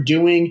stuff that we're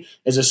doing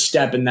is a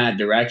step in that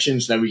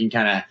direction so that we can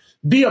kind of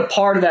be a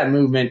part of that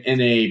movement in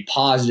a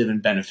positive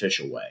and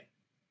beneficial way.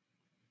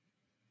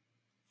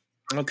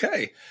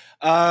 Okay.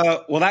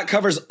 Well, that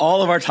covers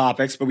all of our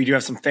topics, but we do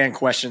have some fan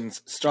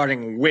questions,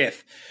 starting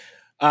with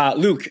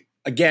Luke.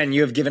 Again,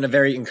 you have given a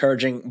very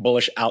encouraging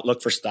bullish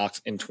outlook for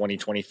stocks in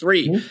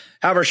 2023. Mm-hmm.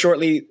 However,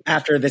 shortly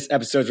after this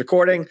episode's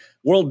recording,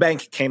 World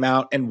Bank came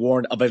out and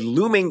warned of a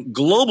looming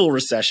global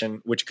recession,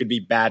 which could be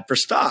bad for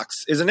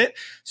stocks, isn't it?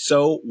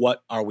 So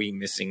what are we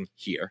missing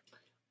here?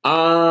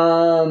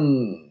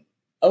 Okay,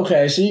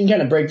 so you can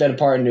kind of break that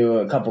apart into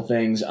a couple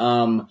things.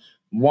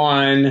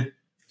 One,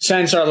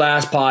 since our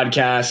last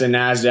podcast, the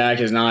NASDAQ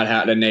has not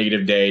had a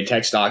negative day.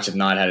 Tech stocks have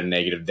not had a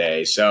negative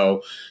day.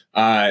 So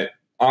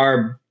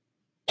our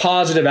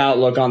positive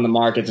outlook on the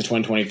markets in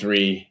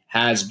 2023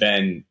 has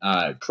been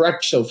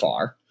correct so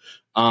far.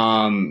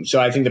 So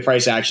I think the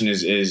price action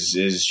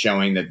is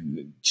showing that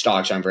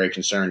stocks aren't very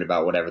concerned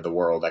about whatever the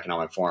World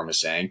Economic Forum is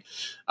saying.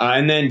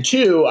 And then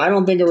two, I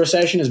don't think a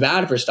recession is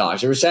bad for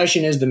stocks. A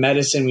recession is the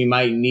medicine we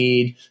might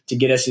need to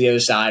get us to the other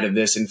side of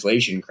this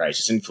inflation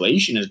crisis.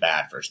 Inflation is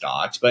bad for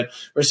stocks, but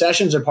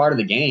recessions are part of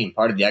the game,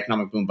 part of the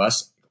economic boom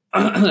bust.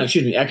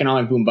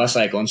 Economic boom bust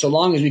cycle. And so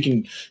long as we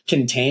can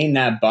contain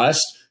that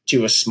bust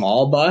to a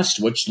small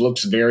bust, which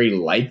looks very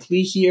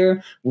likely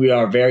here, we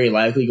are very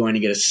likely going to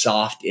get a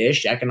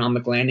soft-ish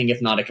economic landing,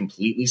 if not a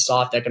completely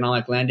soft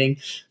economic landing.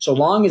 So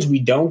long as we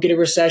don't get a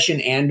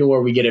recession and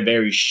or we get a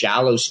very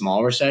shallow,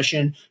 small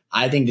recession,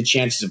 I think the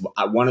chances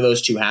of one of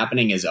those two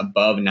happening is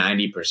above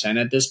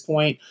 90% at this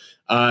point.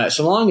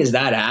 So long as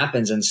that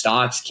happens, and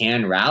stocks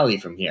can rally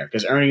from here,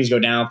 because earnings go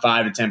down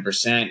 5 to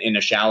 10% in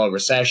a shallow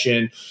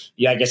recession.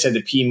 Like I said,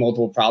 the P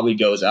multiple probably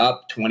goes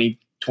up 25%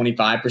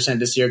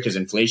 this year because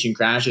inflation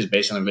crashes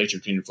based on the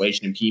relationship between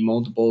inflation and P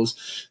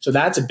multiples. So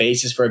that's a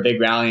basis for a big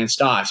rally in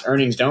stocks.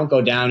 Earnings don't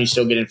go down. You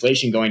still get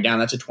inflation going down.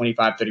 That's a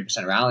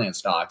 25-30% rally in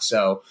stocks.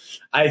 So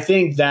I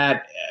think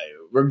that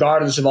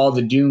regardless of all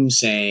the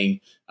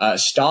doomsaying,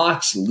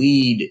 stocks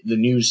lead the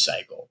news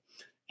cycle.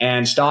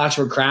 And stocks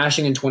were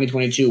crashing in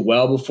 2022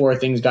 well before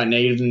things got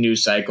negative in the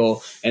news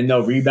cycle, and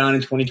they'll rebound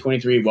in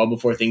 2023 well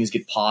before things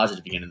get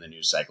positive again in the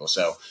news cycle.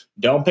 So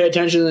don't pay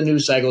attention to the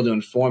news cycle to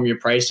inform your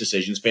price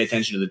decisions. Pay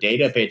attention to the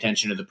data, pay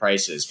attention to the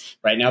prices.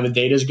 Right now the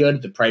data is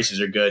good, the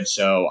prices are good,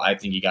 so I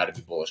think you got to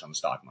be bullish on the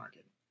stock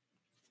market.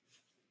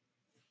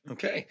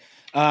 Okay.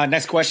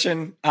 Next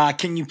question.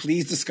 Can you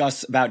please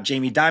discuss about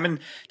Jamie Dimon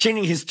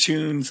changing his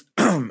tunes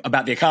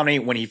about the economy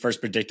when he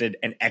first predicted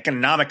an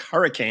economic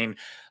hurricane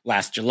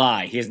last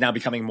July? He is now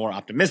becoming more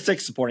optimistic,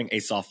 supporting a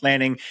soft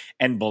landing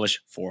and bullish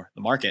for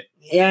the market.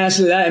 Yeah,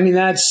 so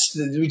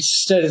we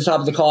said at the top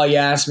of the call, you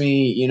asked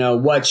me,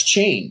 what's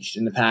changed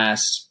in the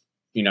past,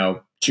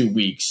 2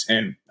 weeks.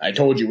 And I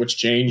told you what's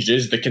changed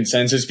is the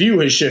consensus view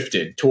has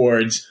shifted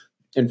towards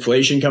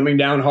inflation coming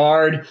down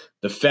hard.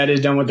 The Fed is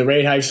done with the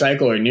rate hike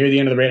cycle or near the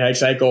end of the rate hike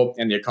cycle,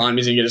 and the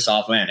economy is going to get a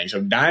soft landing.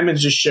 So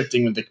Dimon's just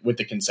shifting with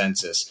the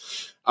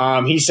consensus.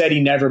 He said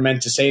he never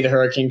meant to say the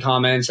hurricane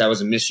comments. That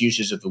was a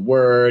misuse of the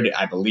word.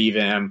 I believe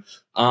him.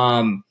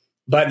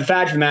 But the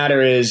fact of the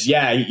matter is,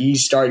 yeah,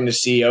 he's starting to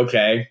see,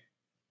 okay,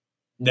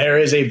 there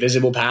is a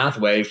visible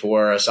pathway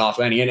for a soft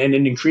landing and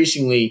an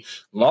increasingly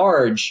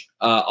large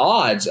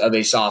odds of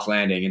a soft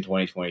landing in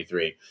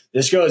 2023.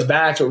 This goes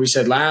back to what we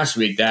said last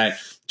week, that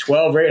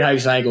 12 rate hiking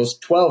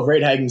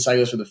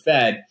cycles for the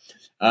Fed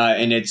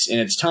in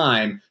its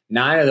time.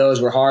 9 of those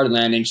were hard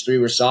landings, 3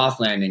 were soft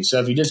landings. So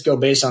if you just go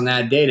based on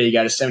that data, you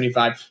got a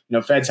 75,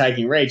 Fed's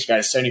hiking rates, you got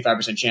a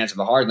 75% chance of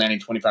a hard landing,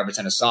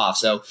 25% of soft.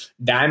 So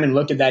Diamond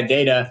looked at that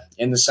data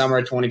in the summer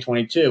of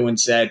 2022 and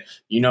said,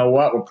 you know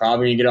what, we're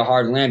probably going to get a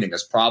hard landing.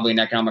 There's probably an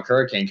economic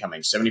hurricane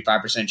coming,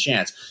 75%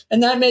 chance.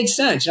 And that makes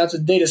sense. That's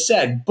what the data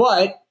said.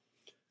 But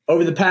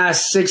over the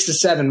past 6 to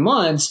 7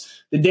 months,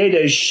 the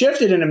data is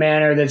shifted in a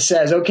manner that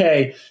says,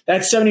 okay,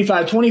 that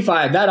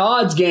 75-25, that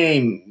odds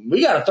game,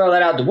 we got to throw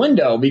that out the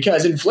window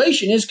because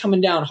inflation is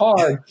coming down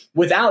hard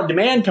without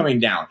demand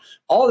coming down.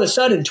 All of a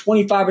sudden,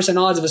 25%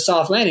 odds of a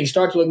soft landing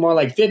starts to look more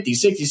like 50,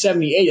 60,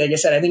 70, 80. Like I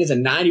said, I think it's a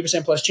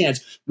 90% plus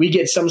chance we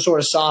get some sort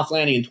of soft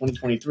landing in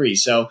 2023.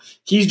 So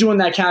he's doing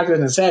that calculus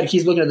in his head.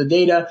 He's looking at the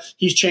data.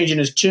 He's changing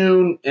his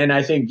tune. And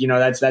I think,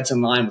 that's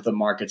in line with what the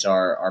markets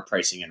are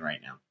pricing in right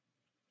now.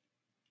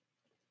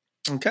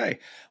 Okay.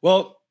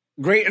 Well,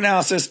 great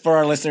analysis for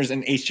our listeners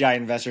and HGI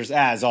investors,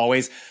 as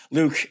always.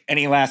 Luke,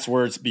 any last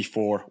words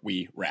before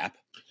we wrap?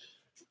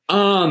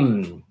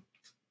 I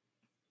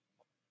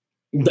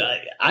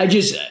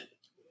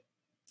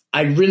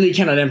really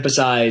cannot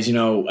emphasize,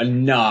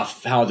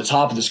 enough how at the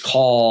top of this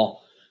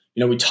call,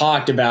 we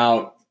talked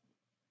about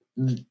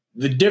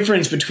the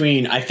difference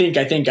between I think,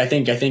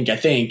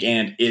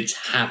 and it's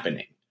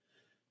happening.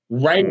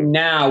 Right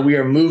now, we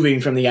are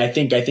moving from the I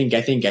think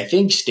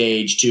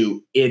stage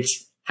to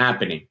it's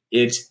happening.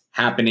 It's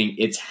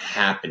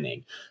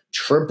happening.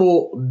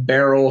 Triple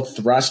barrel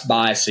thrust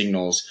buy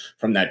signals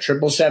from that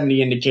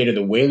 770 indicator,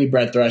 the Whaley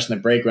breadth thrust, and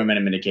the breakaway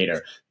momentum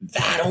indicator.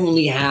 That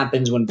only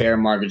happens when bear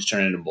markets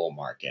turn into bull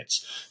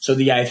markets. So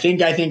the I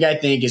think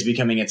is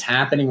becoming it's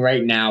happening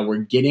right now. We're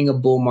getting a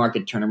bull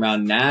market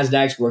turnaround.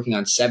 NASDAQ's working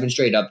on 7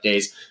 straight up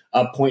days,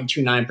 up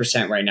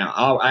 0.29% right now.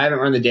 I haven't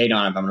run the data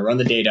on it, but I'm going to run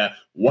the data.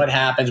 What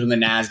happens when the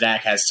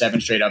NASDAQ has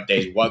 7 straight up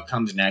days? What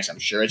comes next? I'm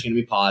sure it's going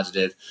to be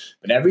positive.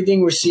 But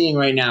everything we're seeing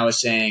right now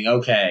is saying,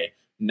 okay,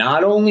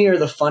 not only are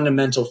the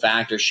fundamental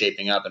factors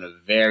shaping up in a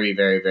very,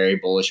 very, very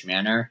bullish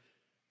manner,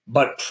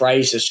 but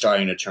price is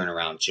starting to turn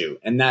around too.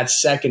 And that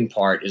second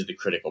part is the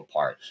critical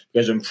part.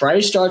 Because when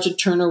price starts to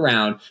turn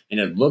around and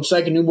it looks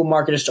like a new bull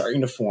market is starting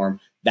to form,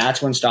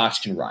 that's when stocks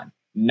can run.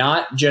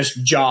 Not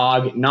just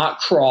jog, not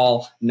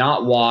crawl,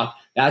 not walk.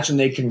 That's when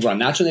they can run.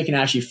 That's when they can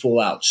actually full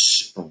out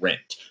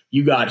sprint.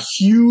 You got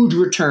huge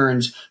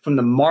returns from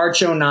the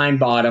March 09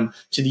 bottom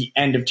to the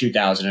end of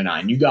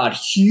 2009. You got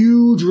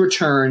huge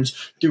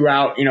returns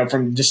throughout,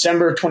 from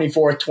December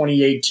 24th,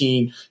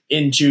 2018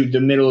 into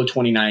the middle of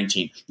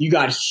 2019. You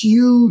got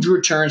huge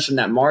returns from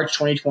that March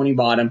 2020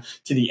 bottom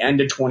to the end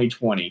of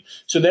 2020.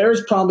 So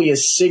there's probably a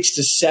 6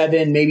 to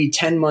 7, maybe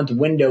 10-month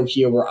window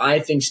here where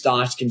I think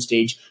stocks can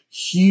stage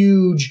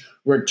huge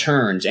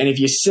returns. And if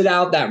you sit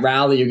out that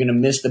rally, you're going to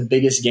miss the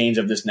biggest gains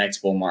of this next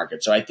bull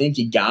market. So I think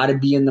you got to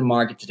be in the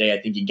market today.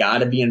 I think you got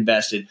to be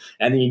invested.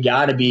 I think you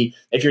got to be,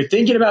 if you're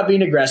thinking about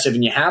being aggressive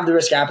and you have the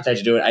risk appetite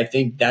to do it, I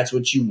think that's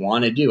what you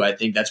want to do. I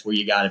think that's where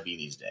you got to be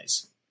these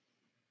days.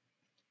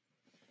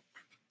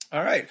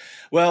 All right.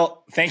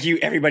 Well, thank you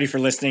everybody for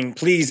listening.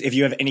 Please, if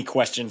you have any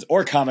questions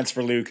or comments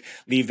for Luke,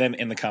 leave them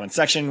in the comment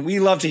section. We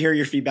love to hear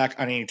your feedback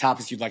on any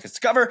topics you'd like us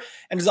to cover.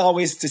 And as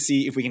always, to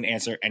see if we can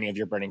answer any of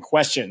your burning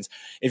questions.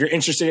 If you're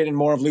interested in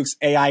more of Luke's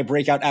AI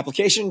breakout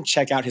application,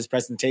 check out his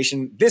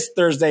presentation this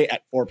Thursday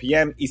at 4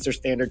 p.m. Eastern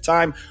Standard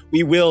Time.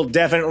 We will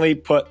definitely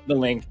put the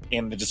link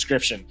in the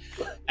description.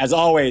 As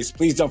always,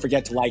 please don't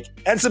forget to like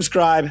and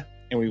subscribe,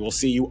 and we will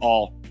see you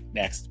all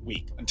next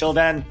week. Until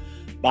then,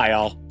 bye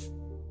all.